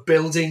jumping over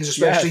buildings,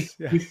 especially,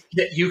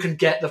 yes. You can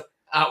get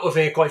out of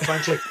here, quite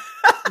frankly.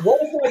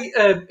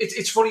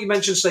 It's funny you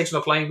mentioned snakes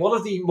on a plane. One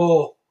of the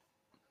more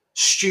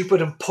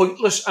stupid and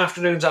pointless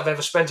afternoons I've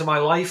ever spent in my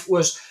life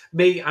was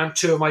me and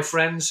 2 of my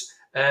friends.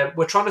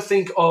 We're trying to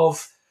think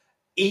of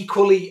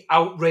equally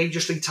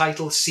outrageously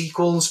titled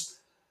sequels.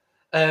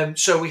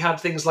 So we had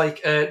things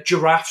like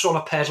Giraffes on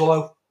a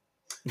Pedalo,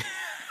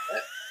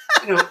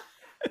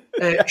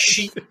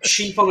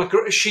 sheep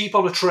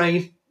on a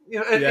train.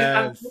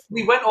 And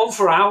we went on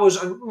for hours,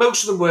 and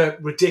most of them were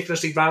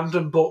ridiculously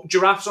random. But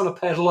Giraffes on a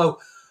Pedalo,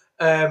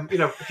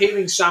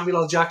 hearing Samuel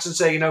L. Jackson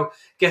say,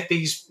 get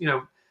these,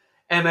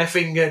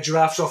 MFing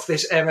giraffes off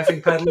this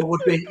MFing pedalo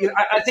would be.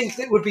 I think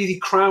it would be the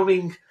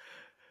crowning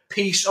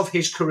piece of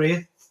his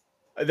career.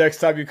 Next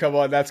time you come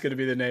on, that's going to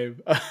be the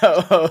name,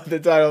 the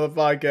title of the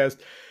podcast.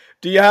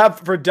 Do you have,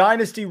 for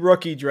dynasty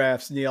rookie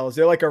drafts, Neil, is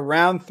there a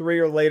round 3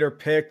 or later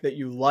pick that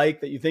you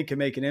like, that you think can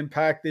make an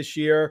impact this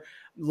year?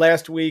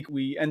 Last week,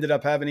 we ended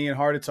up having Ian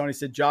Harditz on. He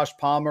said Josh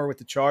Palmer with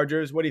the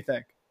Chargers. What do you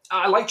think?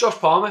 I like Josh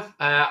Palmer.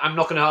 I'm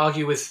not going to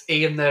argue with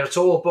Ian there at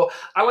all, but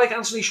I like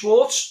Anthony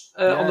Schwartz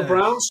on the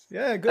Browns.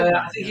 Yeah, good.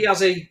 I think he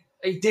has a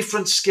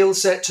different skill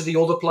set to the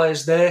other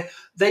players there.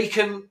 They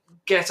can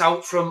get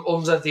out from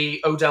under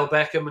the Odell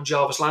Beckham and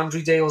Jarvis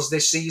Landry deals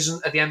this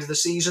season, at the end of the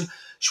season.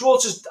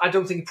 Schwartz, I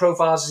don't think he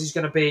profiles as he's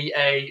going to be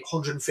a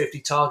 150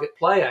 target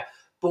player,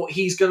 but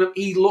he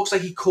looks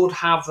like he could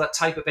have that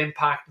type of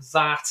impact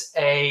that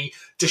a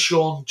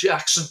Deshaun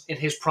Jackson in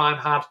his prime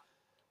had,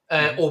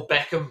 or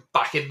Beckham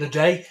back in the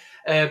day,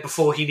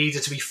 before he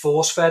needed to be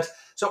force-fed.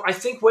 So I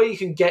think where you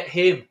can get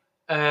him,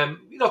 you're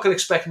not going to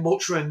expect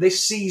much from him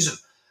this season,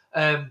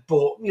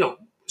 but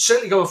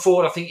certainly going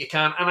forward, I think you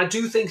can. And I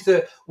do think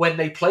that when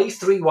they play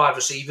 3 wide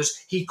receivers,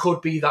 he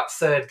could be that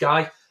third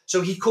guy.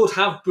 So he could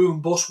have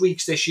boom bust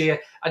weeks this year.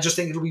 I just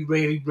think it'll be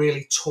really,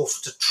 really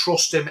tough to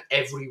trust him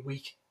every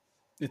week.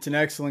 It's an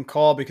excellent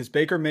call, because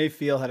Baker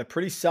Mayfield had a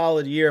pretty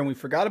solid year, and we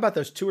forgot about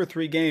those 2 or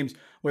 3 games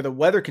where the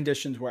weather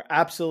conditions were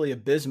absolutely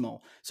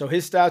abysmal. So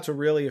his stats were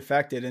really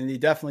affected, and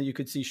you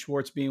could see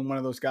Schwartz being one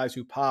of those guys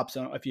who pops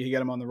if you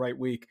get him on the right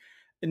week.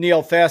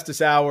 Neil,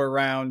 fastest hour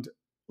around.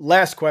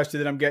 Last question,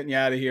 that I'm getting you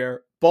out of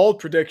here. Bold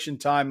prediction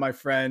time, my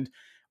friend.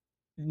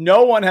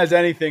 No one has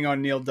anything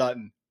on Neil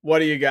Dutton. What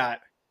do you got?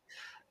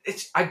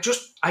 I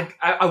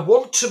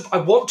want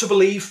to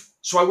believe,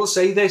 so I will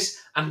say this,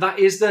 and that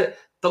is that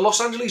the Los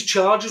Angeles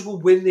Chargers will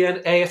win the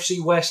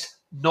AFC West,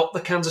 not the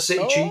Kansas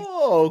City Chiefs.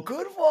 Oh,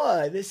 good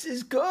one. This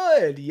is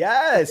good.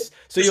 Yes.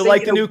 So you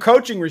like the new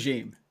coaching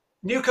regime?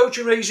 New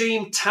coaching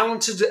regime,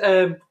 talented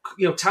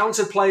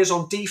players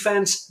on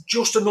defense,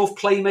 just enough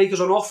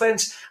playmakers on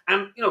offense,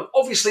 and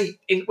obviously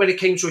when it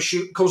comes to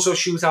a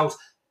shootout,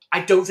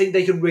 I don't think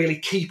they can really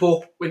keep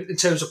up in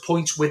terms of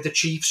points with the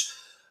Chiefs.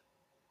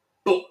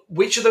 But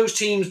which of those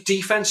teams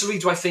defensively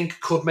do I think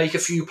could make a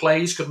few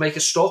plays, could make a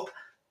stop?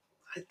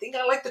 I think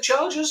I like the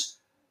Chargers.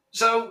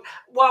 So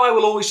while I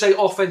will always say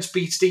offense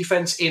beats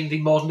defense in the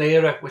modern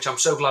era, which I'm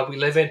so glad we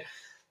live in,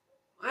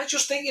 I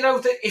just think,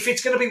 that if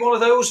it's going to be one of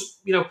those,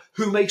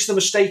 who makes the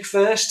mistake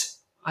first,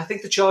 I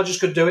think the Chargers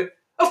could do it.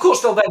 Of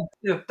course, they'll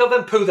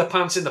then poo their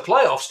pants in the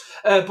playoffs,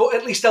 but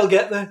at least they'll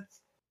get there.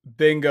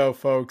 Bingo,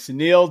 folks.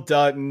 Neil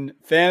Dutton,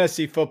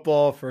 fantasy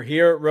football for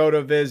here at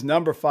RotoViz,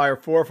 number fire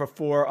 4 for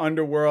 4,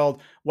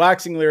 Underworld,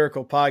 Waxing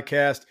Lyrical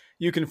podcast.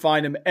 You can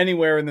find him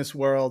anywhere in this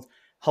world.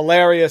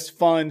 Hilarious,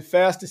 fun,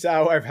 fastest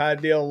hour I've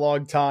had, Neil, a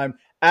long time.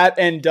 At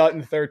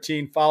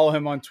ndutton13. Follow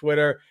him on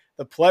Twitter.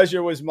 The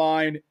pleasure was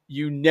mine.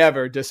 You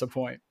never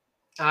disappoint.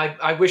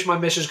 I wish my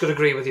missus could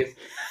agree with you.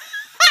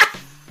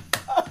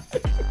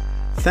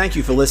 Thank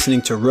you for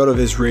listening to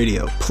RotoViz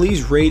Radio.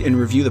 Please rate and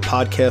review the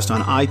podcast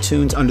on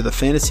iTunes under the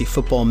Fantasy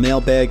Football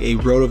Mailbag, a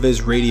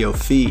RotoViz Radio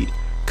feed.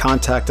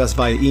 Contact us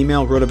via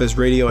email,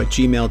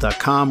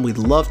 rotovizradio@gmail.com. We'd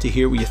love to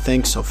hear what you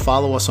think, so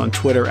follow us on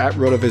Twitter at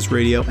RotoViz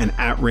Radio and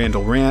at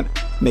Randall Rant.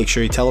 Make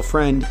sure you tell a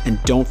friend,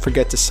 and don't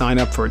forget to sign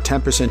up for a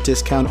 10%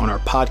 discount on our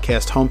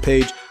podcast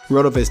homepage,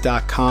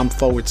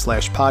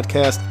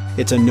 rotoviz.com/podcast.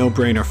 It's a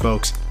no-brainer,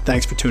 folks.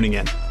 Thanks for tuning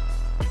in.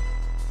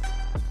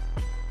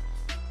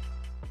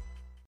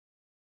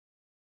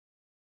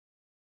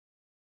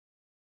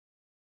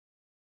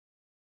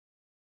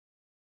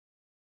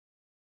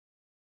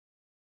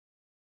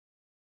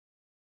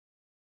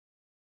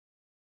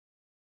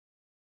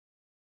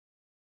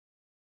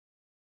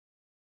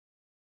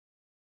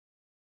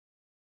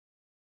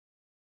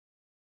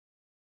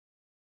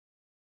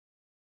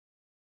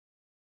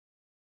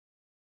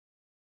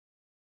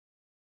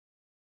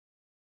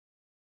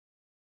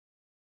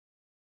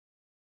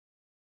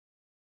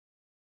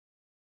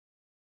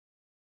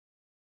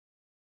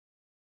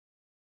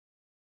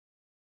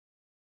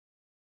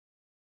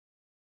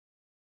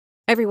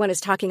 Everyone is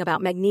talking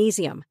about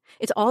magnesium.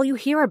 It's all you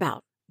hear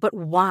about. But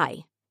why?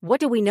 What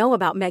do we know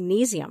about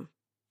magnesium?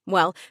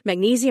 Well,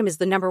 magnesium is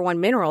the number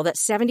one mineral that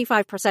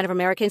 75% of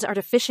Americans are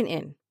deficient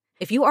in.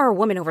 If you are a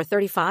woman over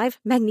 35,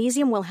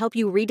 magnesium will help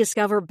you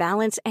rediscover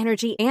balance,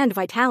 energy, and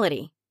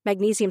vitality.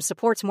 Magnesium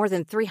supports more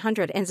than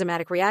 300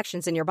 enzymatic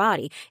reactions in your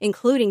body,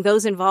 including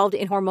those involved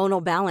in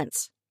hormonal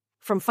balance.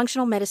 From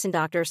functional medicine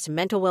doctors to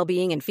mental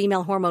well-being and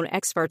female hormone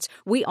experts,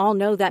 we all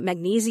know that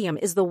magnesium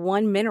is the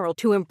one mineral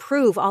to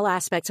improve all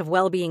aspects of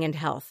well-being and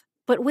health.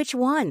 But which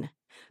one?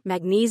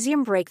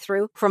 Magnesium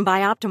Breakthrough from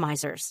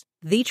Bioptimizers,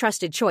 the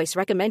trusted choice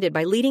recommended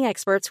by leading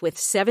experts with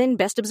 7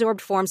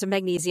 best-absorbed forms of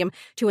magnesium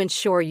to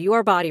ensure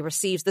your body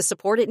receives the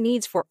support it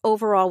needs for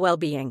overall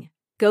well-being.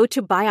 Go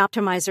to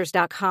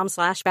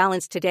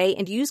bioptimizers.com/balance today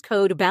and use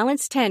code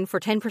BALANCE10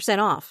 for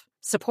 10% off.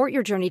 Support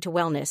your journey to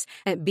wellness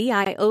at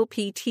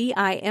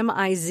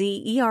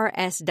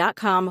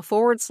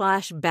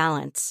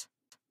bioptimizers.com/balance.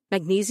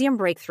 Magnesium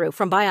Breakthrough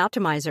from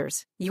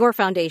Bioptimizers, your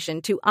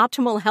foundation to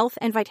optimal health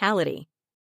and vitality.